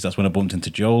for me because that's when I bumped into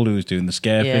Joel, who was doing the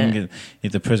scare thing.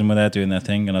 And the prison were there doing their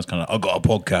thing, and I was kind of, I got a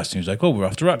podcast, and he was like, "Oh, we're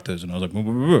after actors," and I was like,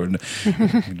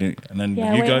 and then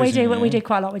you guys, we do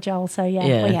quite a lot with Joel. So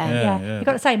you've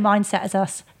got the same mindset as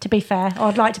us. To be fair, or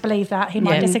I'd like to believe that he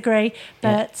might disagree,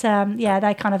 but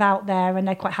they're kind of out there and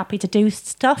they're quite happy to do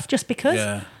stuff just because.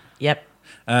 Yeah. Yep.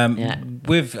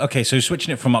 So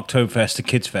switching it from Oktoberfest to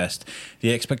Kids Fest,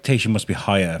 the expectation must be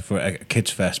higher for a Kids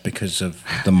Fest because of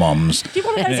the moms. Do you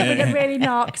want to know something that really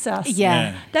narks us?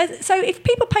 Yeah. So if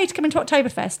people pay to come into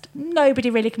Oktoberfest,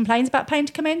 nobody really complains about paying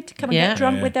to come and get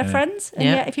drunk with their friends. And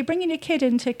yet if you're bringing your kid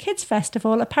into a Kids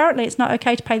Festival, apparently it's not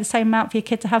okay to pay the same amount for your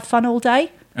kid to have fun all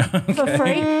day. For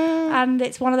free. And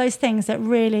it's one of those things that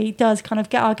really does kind of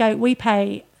get our goat. We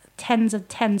pay tens of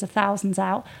thousands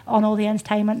out on all the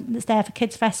entertainment that's there for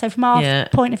Kids Fest. So from our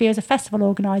point of view as a festival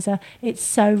organiser, it's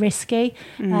so risky.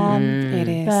 It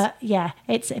is. But yeah,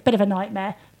 it's a bit of a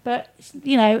nightmare. But,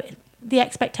 the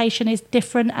expectation is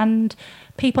different and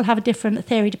people have a different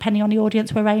theory depending on the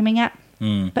audience we're aiming at.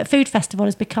 But Food Festival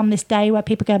has become this day where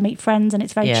people go and meet friends and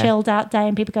it's a very chilled out day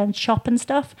and people go and shop and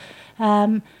stuff.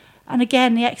 And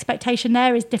again, the expectation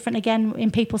there is different again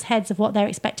in people's heads of what they're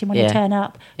expecting when you turn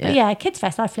up. But Kids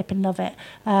Fest, I flipping love it.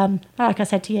 Like I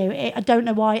said to you, I don't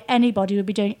know why anybody would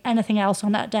be doing anything else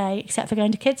on that day except for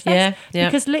going to Kids Fest.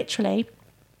 Because literally,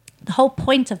 the whole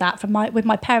point of that with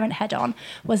my parent head on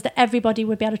was that everybody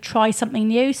would be able to try something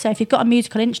new. So if you've got a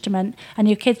musical instrument and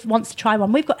your kid wants to try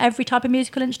one, we've got every type of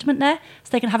musical instrument there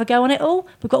so they can have a go on it all.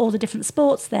 We've got all the different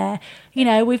sports there.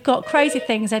 We've got crazy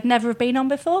things they'd never have been on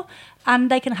before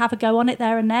and they can have a go on it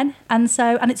there and then. And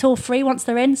it's all free once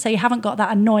they're in, so you haven't got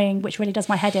that annoying, which really does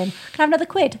my head in. Can I have another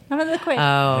quid?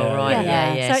 Oh, right,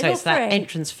 yeah. So it's that free.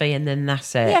 Entrance fee and then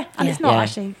that's it. Yeah, and it's not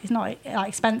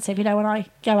expensive. When I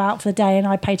go out for the day and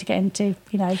I pay to get into,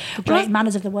 the great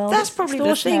manners of the world. That's probably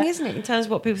the thing, isn't it, in terms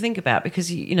of what people think about?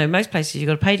 Because, most places you've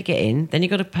got to pay to get in, then you've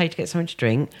got to pay to get something to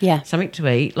drink, something to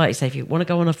eat. Like you say, if you want to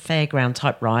go on a fairground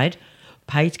type ride,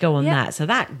 pay to go on that. So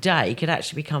that day could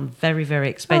actually become very, very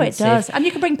expensive. Oh, it does. And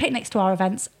you can bring picnics to our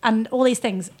events and all these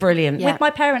things. Brilliant. With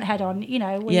my parent head on,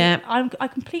 I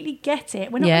completely get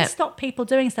it. We're not going to stop people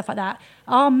doing stuff like that.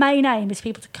 Our main aim is for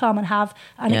people to come and have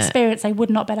an experience they would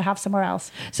not better have somewhere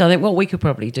else. So I think what we could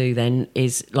probably do then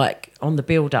is, like, on the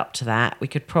build up to that, we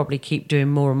could probably keep doing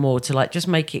more and more to, like, just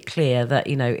make it clear that,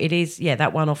 it is,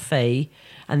 that one-off fee.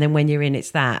 And then when you're in,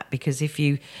 it's that. Because if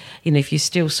you're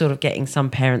still sort of getting some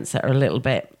parents that are a little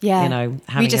bit, we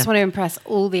just want to impress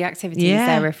all the activities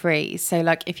there are free. So,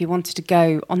 like, if you wanted to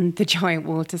go on the giant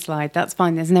water slide, that's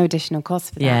fine. There's no additional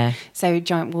cost for that. Yeah. So,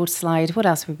 giant water slide. What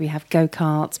else would we have?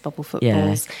 Go-karts, bubble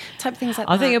footballs, type things like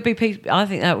that. I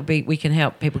think that would be. We can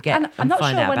help people get. And I'm not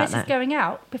find sure out when about this is going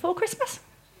out before Christmas.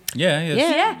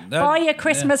 Yeah. Buy your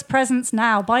Christmas presents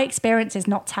now. Buy experiences,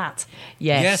 not tat.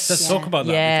 Yes, let's talk about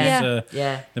that.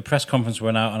 Because the press conference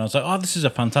went out and I was like, oh, this is a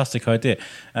fantastic idea.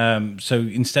 So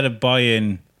instead of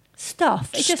buying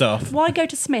stuff, why go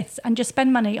to Smith's and just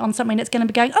spend money on something that's going to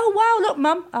be going, oh, wow, look,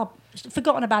 Mum, I've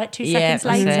forgotten about it 2 seconds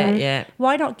later.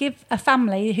 Why not give a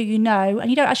family who and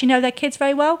you don't actually know their kids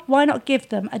very well, why not give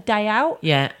them a day out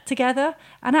together?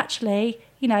 And actually,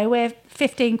 we're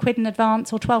 15 quid in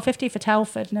advance or $12.50 for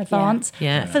Telford in advance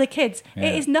for the kids.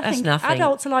 It is nothing.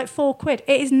 Adults are like 4 quid.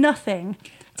 It is nothing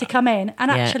to come in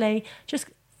and actually just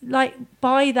like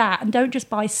buy that and don't just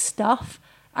buy stuff.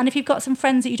 And if you've got some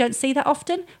friends that you don't see that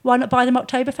often, why not buy them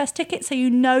Oktoberfest tickets so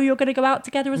you're going to go out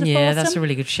together as a foursome? Yeah, that's a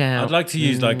really good shout. I'd like to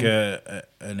use like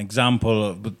an example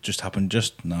of what just happened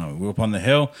just now. We were up on the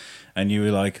hill and you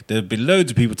were like, there'd be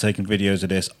loads of people taking videos of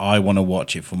this. I want to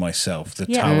watch it for myself. The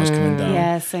towers coming down.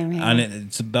 Yeah, same here. And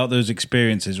it's about those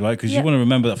experiences, right? Because you want to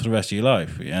remember that for the rest of your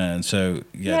life. Yeah, and so,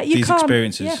 these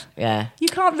experiences. You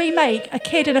can't remake a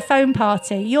kid at a phone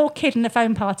party. Your kid in a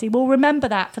phone party will remember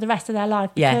that for the rest of their life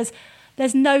because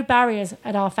there's no barriers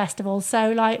at our festivals.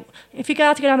 So, like, if you go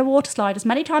out to go down a water slide as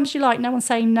many times as you like, no one's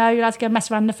saying no. You're allowed to go mess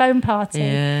around in the foam party.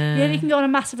 Yeah. You can go on a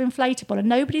massive inflatable and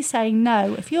nobody's saying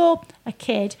no. If you're a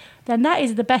kid, then that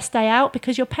is the best day out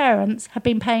because your parents have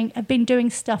been doing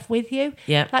stuff with you.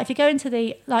 Yeah. Like if you go into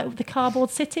the cardboard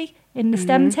city in the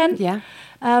STEM tent,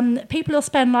 people will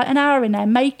spend like an hour in there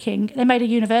they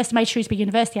made Shrewsbury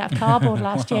University out of cardboard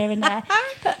last year in there.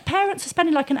 But parents are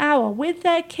spending like an hour with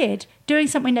their kid doing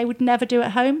something they would never do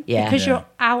at home because you're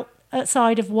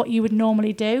outside of what you would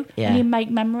normally do and you make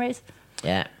memories.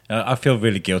 Yeah. I feel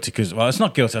really guilty because, well, it's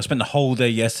not guilty. I spent the whole day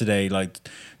yesterday, like,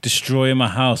 destroying my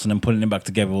house and then putting it back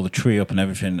together, all the tree up and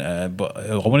everything. But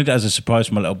I wanted it as a surprise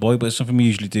for my little boy, but it's something we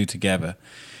usually do together.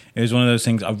 It was one of those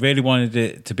things, I really wanted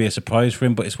it to be a surprise for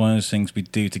him, but it's one of those things we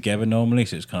do together normally,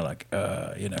 so it's kind of like,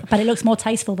 But it looks more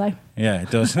tasteful, though. Yeah,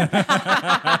 it does.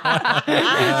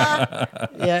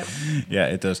 Yeah,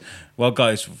 it does. Well,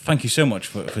 guys, thank you so much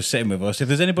for sitting with us. If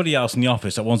there's anybody else in the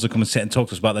office that wants to come and sit and talk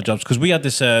to us about their jobs, because we had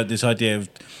this idea of...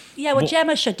 Yeah, well,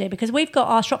 Gemma should do, because we've got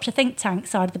our Shropshire think tank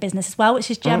side of the business as well,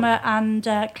 which is Gemma and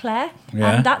Claire.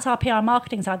 Yeah. And that's our PR and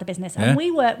marketing side of the business. And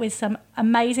we work with some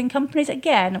amazing companies.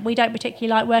 Again, we don't particularly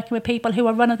like working with people who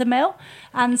are run-of-the-mill.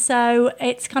 And so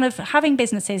it's kind of having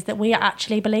businesses that we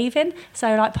actually believe in.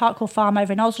 So like Parkhill Farm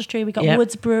over in Oswestry, we've got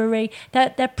Woods Brewery.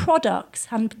 They're products,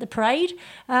 and the Parade.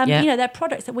 They're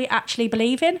products that we actually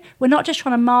believe in. We're not just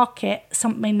trying to market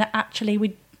something that actually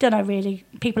we don't know really,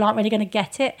 people aren't really going to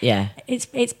get it. Yeah. It's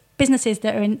businesses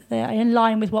that are in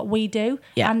line with what we do,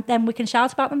 and then we can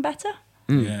shout about them better.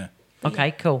 Yeah.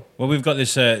 Okay, cool. Well, we've got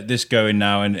this going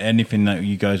now, and anything that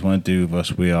you guys want to do with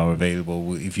us, we are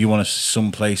available. If you want us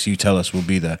someplace, you tell us, we'll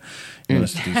be there. You want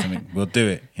us to do something, we'll do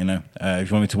it. If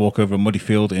you want me to walk over a muddy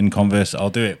field in Converse, I'll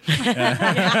do it.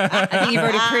 I think you've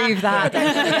already proved that.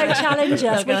 Don't challenge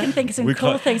us. We can think of some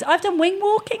cool things. I've done wing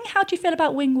walking. How do you feel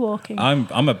about wing walking?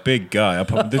 I'm a big guy. I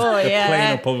probably the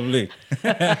plane will probably.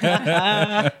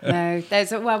 No,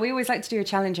 we always like to do a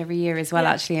challenge every year as well.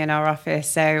 Actually, in our office,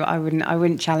 so I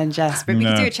wouldn't challenge us, but we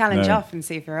could do a challenge off and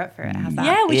see if we're up for it. How's that?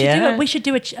 Yeah, we should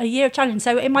do a year of challenge.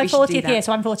 So in my 40th year,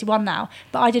 so I'm 41 now,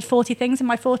 but I did 40 things in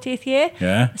my 40th year.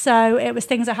 Yeah. So it was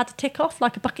things I had to tick off,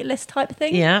 like a bucket list type of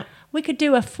thing. Yeah. We could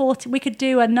do a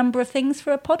number of things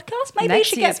for a podcast. Maybe you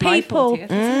should get people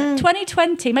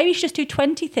 2020. Maybe you should just do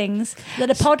 20 things that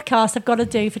a podcast have got to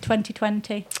do for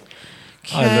 2020.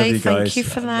 I love you guys. Thank you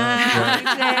for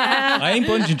that. I ain't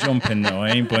bungee jumping though.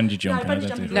 I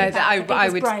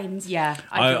would. Brains. Yeah.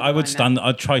 I would stand.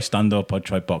 I'd try stand up. I'd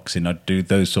try boxing. I'd do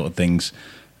those sort of things.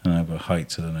 But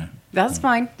heights, I don't know. That's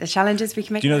fine. The challenges we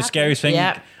can make. Do you know the scariest thing?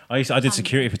 Yeah. I did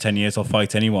security for 10 years. I'll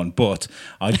fight anyone, but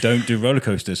I don't do roller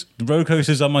coasters. The roller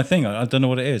coasters are my thing. I don't know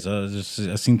what it is.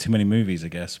 I've seen too many movies, I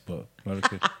guess. But roller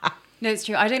coasters. No, it's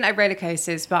true. I don't like roller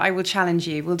coasters, but I will challenge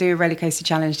you. We'll do a roller coaster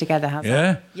challenge together. How's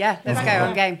that? Yeah, let's go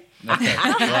on game. Okay.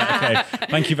 Right, okay.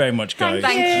 Thank you very much, guys.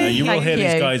 Thank you. You will Thank hear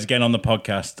these you. guys again on the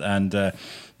podcast, and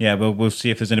we'll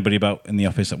see if there's anybody about in the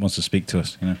office that wants to speak to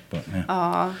us. But yeah.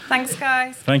 Aw, thanks,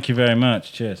 guys. Thank you very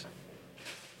much. Cheers.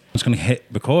 I'm just going to hit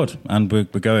record, and we're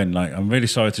going. Like, I'm really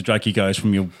sorry to drag you guys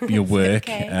from your work.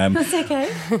 Okay. That's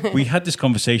okay. We had this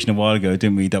conversation a while ago,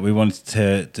 didn't we? That we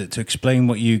wanted to explain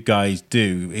what you guys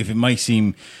do. If it might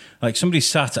seem like somebody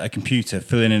sat at a computer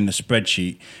filling in a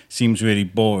spreadsheet, seems really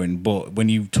boring. But when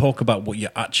you talk about what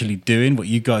you're actually doing, what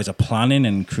you guys are planning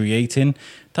and creating,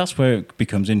 that's where it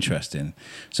becomes interesting.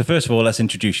 So first of all, let's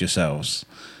introduce yourselves.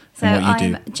 So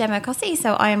I'm Gemma Cossie,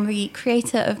 so I am the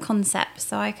creator of concepts.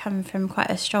 So I come from quite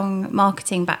a strong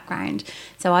marketing background.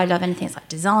 So I love anything that's like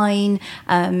design,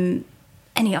 any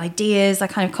ideas. I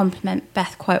kind of complement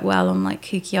Beth quite well on like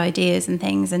kooky ideas and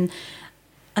things. And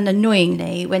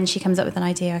annoyingly, when she comes up with an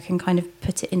idea, I can kind of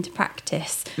put it into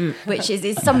practice, which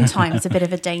is sometimes a bit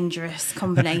of a dangerous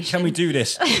combination. Can we do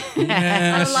this?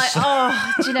 Yes. I'm like,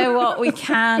 do you know what? We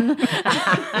can.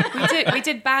 we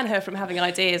did ban her from having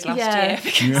ideas last year.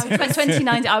 Because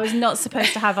 2019, I was not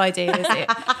supposed to have ideas.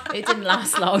 It didn't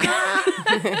last long.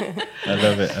 I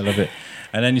love it.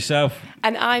 And then yourself?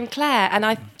 And I'm Claire, and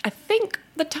I think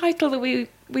the title that we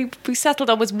settled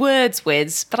on was Words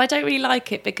With, but I don't really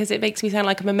like it because it makes me sound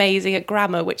like I'm amazing at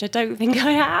grammar, which I don't think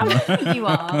I am. You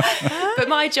are. But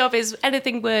my job is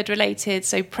anything word related,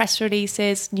 so press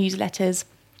releases, newsletters,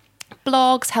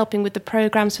 blogs, helping with the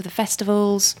programmes for the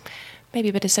festivals, maybe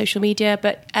a bit of social media,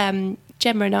 but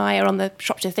Gemma and I are on the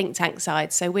Shropshire think tank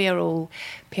side, so we are all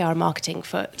PR and marketing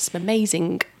for some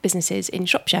amazing businesses in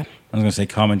Shropshire. I was going to say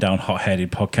calming down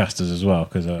hot-headed podcasters as well,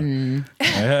 because we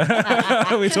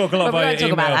talk a lot about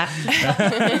talk about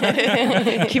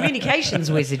that.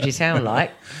 Communications wizard, you sound like.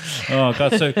 Oh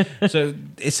God! So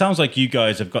it sounds like you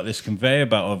guys have got this conveyor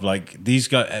belt of like these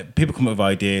guys. People come up with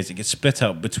ideas. It gets split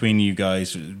up between you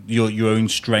guys, your own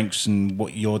strengths and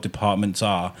what your departments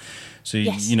are. So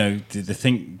Yes. you know the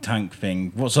think tank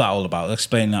thing. What's that all about?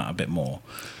 Explain that a bit more.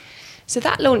 So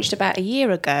that launched about a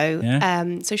year ago.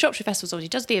 Yeah. So Shropshire Festivals obviously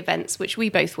does the events, which we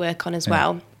both work on as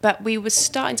well. But we were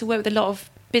starting to work with a lot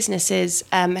of businesses,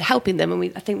 helping them,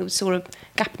 and I think there was sort of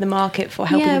gap in the market for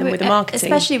helping them with the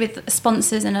marketing. Especially with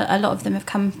sponsors, and a lot of them have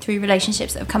come through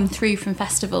relationships that have come through from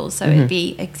festivals. So it'd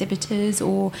be exhibitors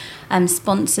or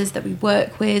sponsors that we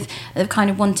work with that have kind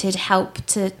of wanted help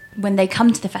to, when they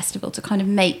come to the festival, to kind of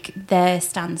make their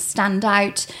stands stand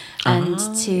out and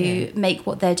make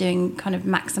what they're doing kind of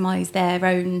maximise their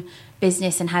own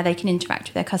business and how they can interact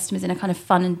with their customers in a kind of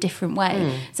fun and different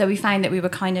way. So we found that we were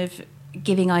kind of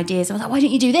giving ideas. I was like, why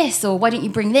don't you do this, or why don't you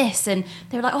bring this? And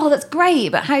they were like, oh, that's great,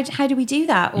 but how do we do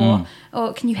that,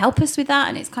 or can you help us with that?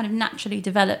 And it's kind of naturally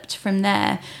developed from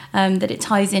there, that it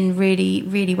ties in really,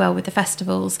 really well with the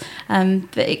festivals.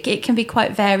 But it can be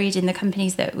quite varied in the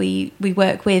companies that we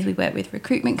work with. We work with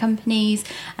recruitment companies,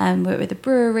 work with a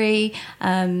brewery,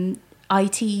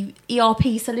 IT,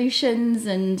 ERP solutions,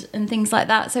 and things like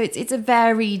that. So it's a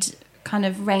varied kind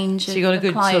of range. So you got a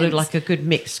good clients. sort of like a good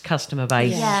mixed customer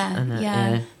base.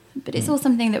 Yeah. But it's all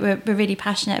something that we're really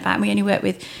passionate about, and we only work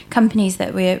with companies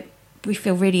that we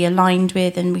feel really aligned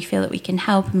with, and we feel that we can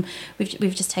help. And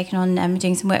we've just taken on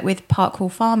doing some work with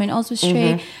Parkhall Farm in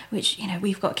Oswestry, which, you know,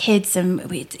 we've got kids, and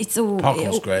it's all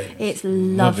Parkhall's great. It's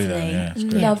lovely, It's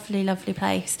great. lovely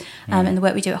place. And the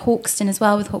work we do at Hawkston as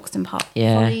well with Hawkston Park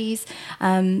Follies,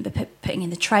 putting in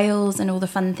the trails and all the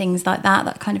fun things like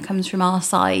that kind of comes from our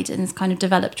side, and it's kind of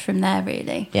developed from there,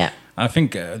 really. Yeah. I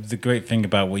think the great thing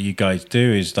about what you guys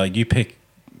do is like you pick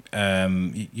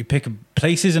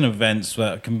places and events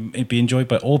that can be enjoyed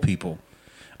by all people.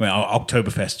 I mean,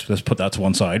 Oktoberfest, let's put that to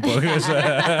one side.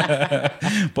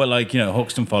 But like, you know,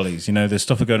 Hawkston Follies, you know, there's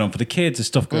stuff going on for the kids, there's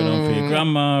stuff going on for your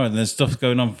grandma, and there's stuff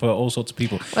going on for all sorts of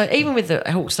people. Well, even with the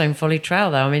Hawkstone Folly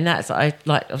Trail, though, I mean, that's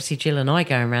obviously Jill and I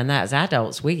going around that as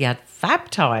adults. We had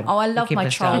fab time. Oh, I love my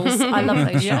trolls. I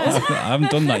love those trolls. I haven't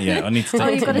done that yet. I need to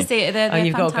take You've got to see it. They're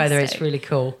you've got to go there. It's fantastic. really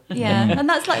cool. Yeah, and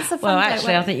that's like so fun. Well,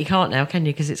 actually, I think you can't now, can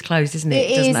you? Because it's closed, isn't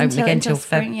it? It doesn't is open again until till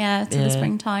spring, till the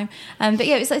springtime. But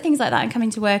yeah, it's like things like that, and coming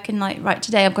to work and like, right,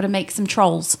 today I've got to make some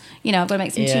trolls. You know, I've got to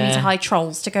make some 2 metre high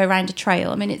trolls to go around a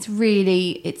trail. I mean, it's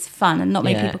fun, and not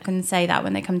many people can say that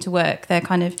when they come to work. They're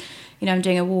kind of, you know, I'm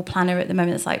doing a wall planner at the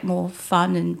moment that's like more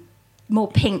fun and more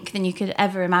pink than you could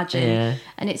ever imagine,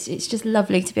 and it's just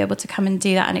lovely to be able to come and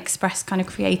do that and express kind of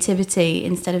creativity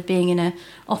instead of being in a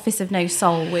office of no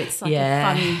soul. It's like a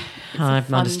fun. I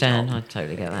fun understand. job. I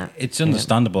totally get that. It's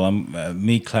understandable.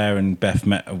 Me, Claire, and Beth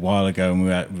met a while ago, and we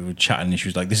were chatting, and she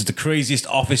was like, "This is the craziest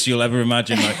office you'll ever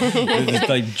imagine. Like, there's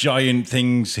like giant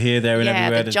things here, there, and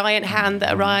everywhere." The giant hand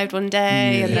that arrived one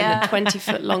day, and then a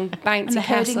 20-foot-long bouncy And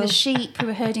herding castle. the sheep. We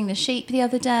were herding the sheep the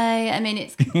other day. I mean,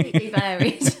 it's completely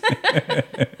varied.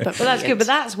 But that's good. But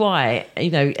that's why,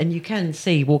 you know, and you can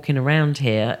see walking around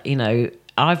here, you know,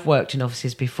 I've worked in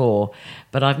offices before,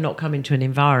 but I've not come into an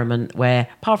environment where,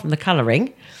 apart from the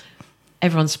colouring,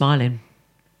 everyone's smiling.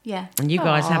 Yeah. And you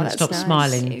guys haven't that's stopped nice.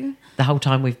 smiling the whole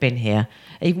time we've been here,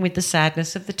 even with the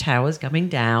sadness of the towers coming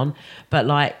down. But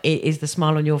like, it is the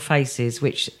smile on your faces,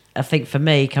 which I think for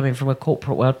me, coming from a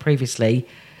corporate world previously,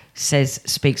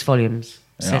 speaks volumes.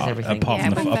 Says everything.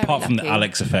 Apart from the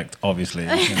Alex effect, obviously.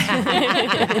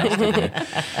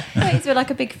 We're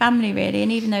like a big family, really.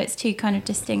 And even though it's two kind of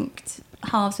distinct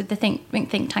halves with the think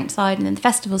tank side and then the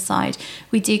festival side,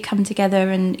 we do come together,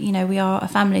 and, you know, we are a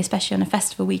family, especially on a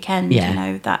festival weekend. You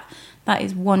know, that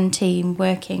is one team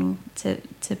working to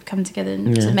come together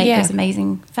and to make those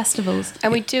amazing festivals.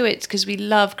 And we do it because we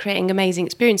love creating amazing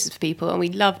experiences for people, and we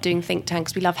love doing think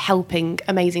tanks. We love helping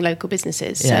amazing local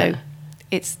businesses. So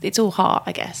it's all heart,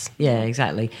 I guess. Yeah,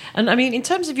 exactly. And I mean, in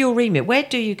terms of your remit, where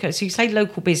do you go? So you say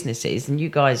local businesses, and you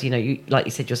guys, you know, you like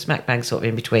you said, you're smack bang sort of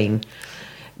in between.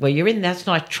 Well, you're in that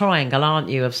nice triangle, aren't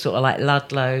you, of sort of like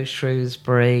Ludlow,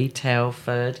 Shrewsbury,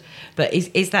 Telford. But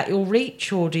is that your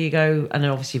reach, or do you go? And then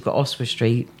obviously you've got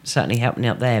Oswestry certainly helping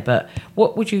out there. But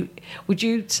what would you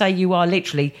say you are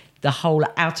literally the whole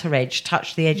outer edge,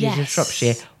 touch the edges of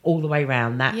Shropshire all the way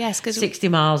round that 60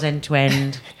 miles end to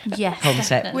end concept?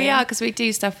 Definitely. We are, because we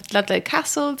do stuff with Ludlow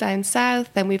Castle down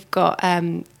south. Then we've got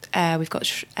We've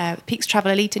got Peaks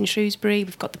Travel Elite in Shrewsbury.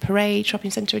 We've got the Parade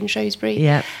Shopping Centre in Shrewsbury.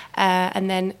 Yeah. And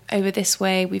then over this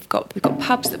way, we've got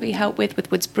pubs that we help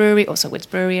with Woods Brewery. Also, Woods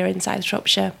Brewery are in South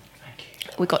Shropshire.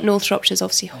 We've got North Shropshire's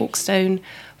obviously Hawkstone,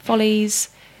 Follies.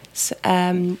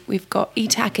 We've got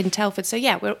ETAC in Telford. So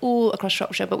yeah, we're all across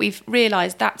Shropshire, but we've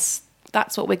realised that's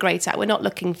what we're great at. We're not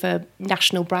looking for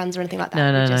national brands or anything like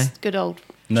that. No, we're just good old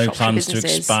No Shropshire plans to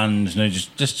businesses. expand. No,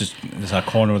 just it's our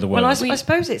corner of the world. Well, I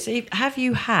suppose it's. Have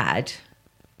you had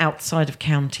outside of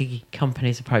county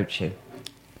companies approach you?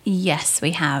 Yes,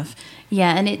 we have.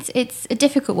 Yeah, and it's a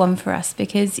difficult one for us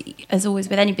because, as always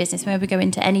with any business, when we go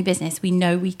into any business, we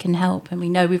know we can help and we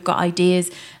know we've got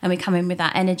ideas and we come in with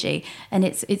that energy. And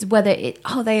it's whether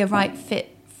are they a right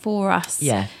fit for us?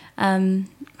 Yeah.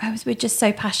 We're just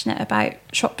so passionate about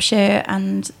Shropshire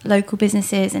and local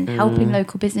businesses and helping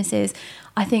local businesses.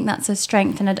 I think that's a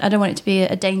strength, and I don't want it to be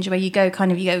a danger where you go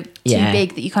too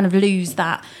big that you kind of lose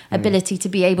that ability to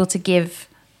be able to give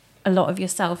a lot of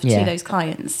yourself to those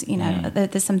clients.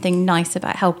 There's something nice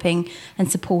about helping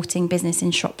and supporting business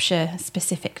in Shropshire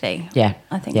specifically.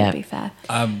 I think would be fair.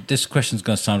 This question's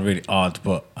going to sound really odd,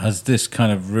 but has this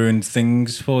kind of ruined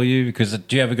things for you? Because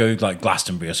do you ever go like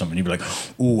Glastonbury or something, you'd be like,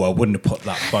 oh, I wouldn't have put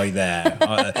that by there.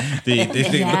 Look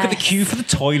at the queue for the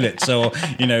toilets. So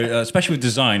especially with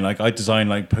design, like I design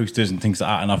like posters and things like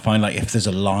that, and I find like if there's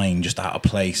a line just out of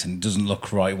place and it doesn't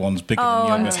look right, one's bigger than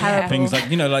the other. I'm terrible. Things like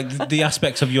like the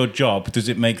aspects of your job, does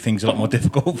it make things a lot more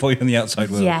difficult for you in the outside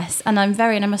world? Yes, and I'm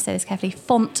very, and I must say this carefully,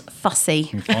 font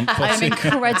fussy. I'm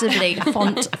incredibly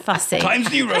font fussy. Times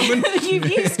New Roman.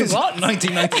 You've used what?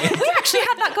 1998. We actually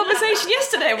had that conversation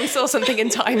yesterday and we saw something in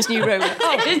Times New Roman.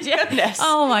 Oh, Did you? goodness.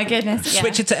 Oh my goodness. Yeah.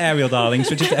 Switch it to Arial, darling.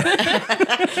 Switch it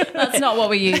to That's not what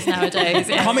we use nowadays.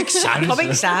 Yeah. Comic Sans.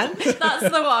 Comic Sans. That's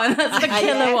the one. That's the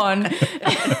killer one.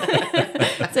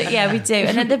 So yeah, we do.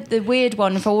 And then the weird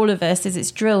one for all of us is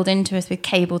it's drilled into us with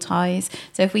cable ties.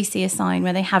 So if we see a sign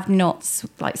where they have not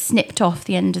like snipped off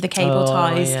the end of the cable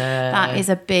ties, that is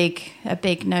a big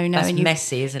no-no. That's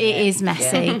messy, isn't it? It is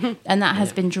messy. And that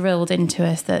has been drilled into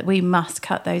us that we must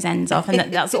cut those ends off.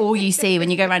 And that's all you see when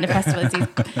you go around a festival is these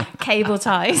cable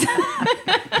ties.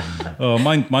 Oh,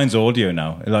 mine's audio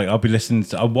now. Like I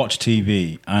watch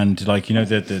TV and like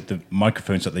the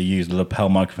microphones that they use, the lapel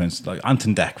microphones, like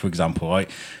Anton Deck, for example, right?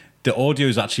 The audio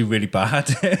is actually really bad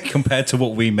compared to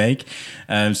what we make.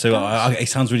 So it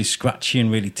sounds really scratchy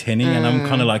and really tinny. And I'm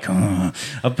kind of like,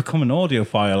 I've become an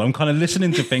audiophile. I'm kind of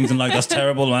listening to things and like, that's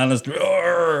terrible, man. That's,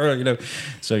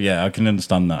 So yeah, I can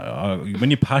understand that. When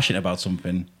you're passionate about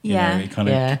something, it kind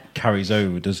of carries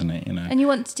over, doesn't it? And you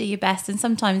want to do your best. And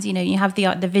sometimes, you have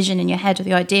the vision in your head or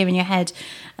the idea in your head.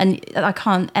 And I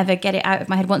can't ever get it out of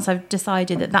my head once I've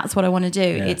decided that that's what I want to do.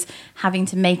 Yeah. It's having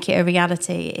to make it a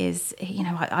reality is,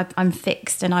 I'm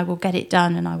fixed and I will get it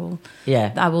done and I will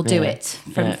do it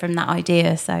from that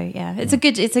idea. So yeah, it's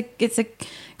a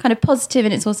kind of positive,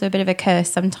 and it's also a bit of a curse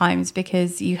sometimes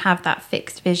because you have that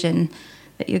fixed vision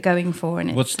that you're going for.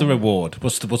 And what's the reward?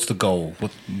 What's the goal?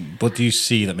 What do you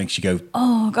see that makes you go,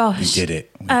 oh gosh, we did it?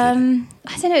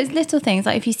 I don't know, it's little things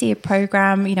like if you see a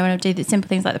program, when I do the simple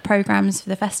things like the programs for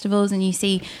the festivals and you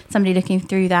see somebody looking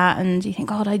through that and you think,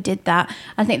 God, I did that.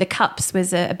 I think the cups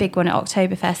was a big one at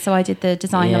Oktoberfest, so I did the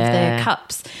design of the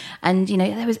cups, and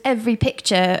there was every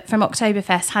picture from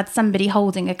Oktoberfest had somebody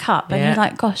holding a cup, and you're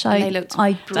like, gosh, I that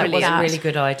was a really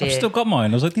good idea. I've still got mine.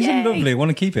 I was like, these are lovely, I want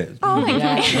to keep it. Oh,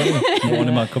 thank you. One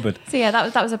in my cupboard. So yeah,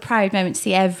 that was a proud moment to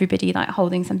see everybody like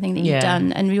holding something that you've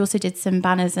done. And we also did some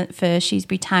banners for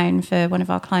Shrewsbury Town for one of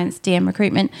our clients, DM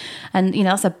Recruitment, and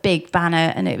that's a big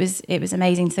banner, and it was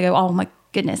amazing to go, oh my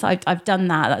goodness, I've done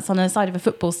that. That's on the side of a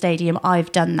football stadium.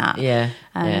 I've done that.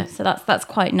 So that's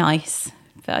quite nice.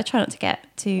 But I try not to get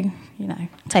too,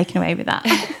 taken away with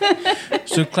that.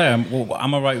 So Claire,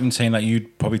 am I right in saying that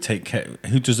you'd probably take care?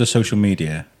 Who does the social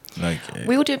media?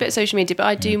 We all do a bit of social media, but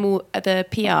I do more the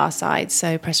PR side,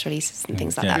 so press releases and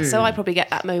things like that. So I probably get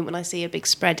that moment when I see a big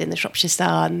spread in the Shropshire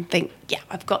Star and think,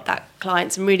 I've got that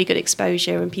client, some really good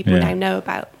exposure, and people now know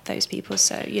about those people.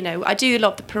 So I do a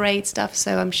lot of the parade stuff,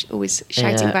 so I'm always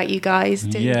shouting about you guys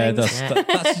doing things.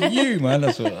 That's you, man.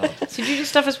 That's what. So do you do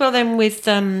stuff as well then with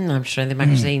I'm showing the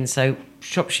magazine, so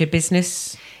Shropshire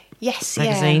Business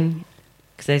magazine,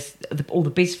 because there's all the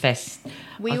BizFest.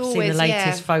 I've seen the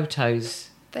latest photos.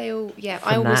 They all,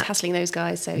 I always hassling those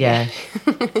guys. So yeah,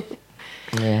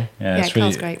 it's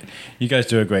really great. You guys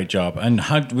do a great job. And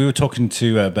we were talking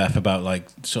to Beth about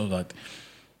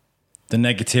the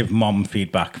negative mom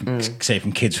feedback, say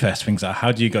from Kids Fest, things like that.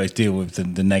 How do you guys deal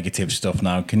with the negative stuff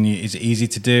now? Is it easy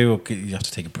to do, or can you have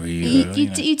to take a breather?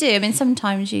 You do. I mean,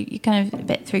 sometimes you kind of a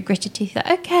bit through gritted teeth.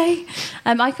 Like, okay,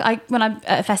 when I'm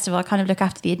at a festival, I kind of look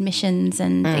after the admissions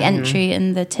and the entry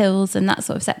and the tills and that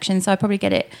sort of section. So I probably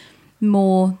get it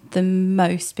more than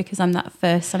most because I'm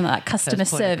that customer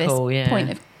service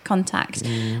point of contact.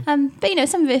 But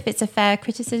some of it, if it's a fair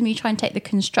criticism, you try and take the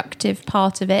constructive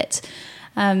part of it.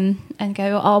 And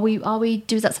go,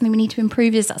 is that something we need to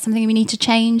improve? Is that something we need to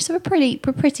change? So we're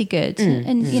pretty good.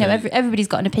 And everybody's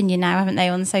got an opinion now, haven't they,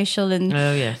 on social and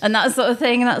that sort of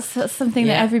thing. And that's something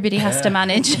that everybody has to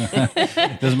manage.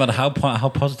 Doesn't matter how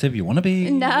positive you want to be.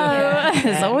 No,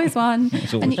 there's always one.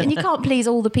 And you can't please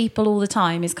all the people all the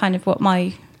time is kind of what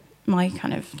my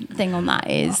kind of thing on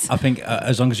that is. I think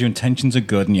as long as your intentions are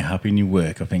good and you're happy in your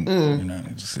work, I think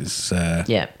it's a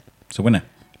winner.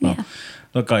 Well,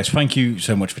 look, guys, thank you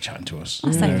so much for chatting to us.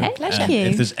 That's okay. Pleasure.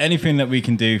 If there's anything that we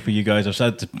can do for you guys, I've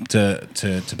said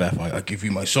to Beth, I give you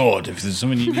my sword. If there's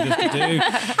something you need us to do,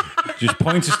 just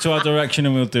point us to our direction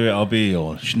and we'll do it. I'll be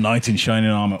all knight in shining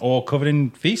armour or covered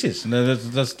in feces.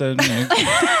 That's the.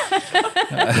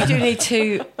 You do need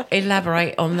to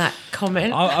elaborate on that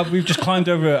comment. We've just climbed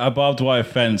over a barbed wire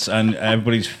fence and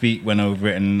everybody's feet went over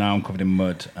it, and now I'm covered in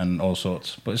mud and all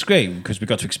sorts. But it's great because we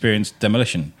got to experience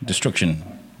demolition, destruction.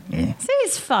 Yeah. So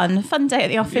it's fun day at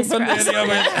the office for us. Not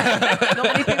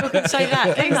many people can say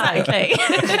that.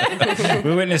 Exactly.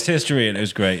 We witnessed history and it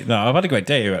was great. No, I've had a great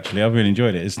day here actually. I've really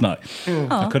enjoyed it. It's not.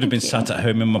 I could have been sat at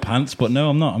home in my pants, but no,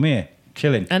 I'm not. I'm here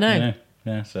chilling. I know.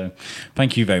 Yeah. So,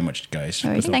 thank you very much, guys.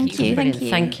 Thank you.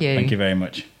 Thank you very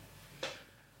much.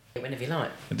 Whenever you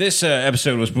like. This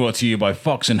episode was brought to you by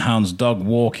Fox and Hounds Dog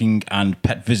Walking and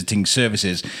Pet Visiting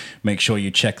Services. Make sure you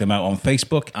check them out on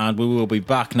Facebook, and we will be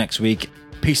back next week.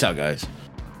 Peace out, guys.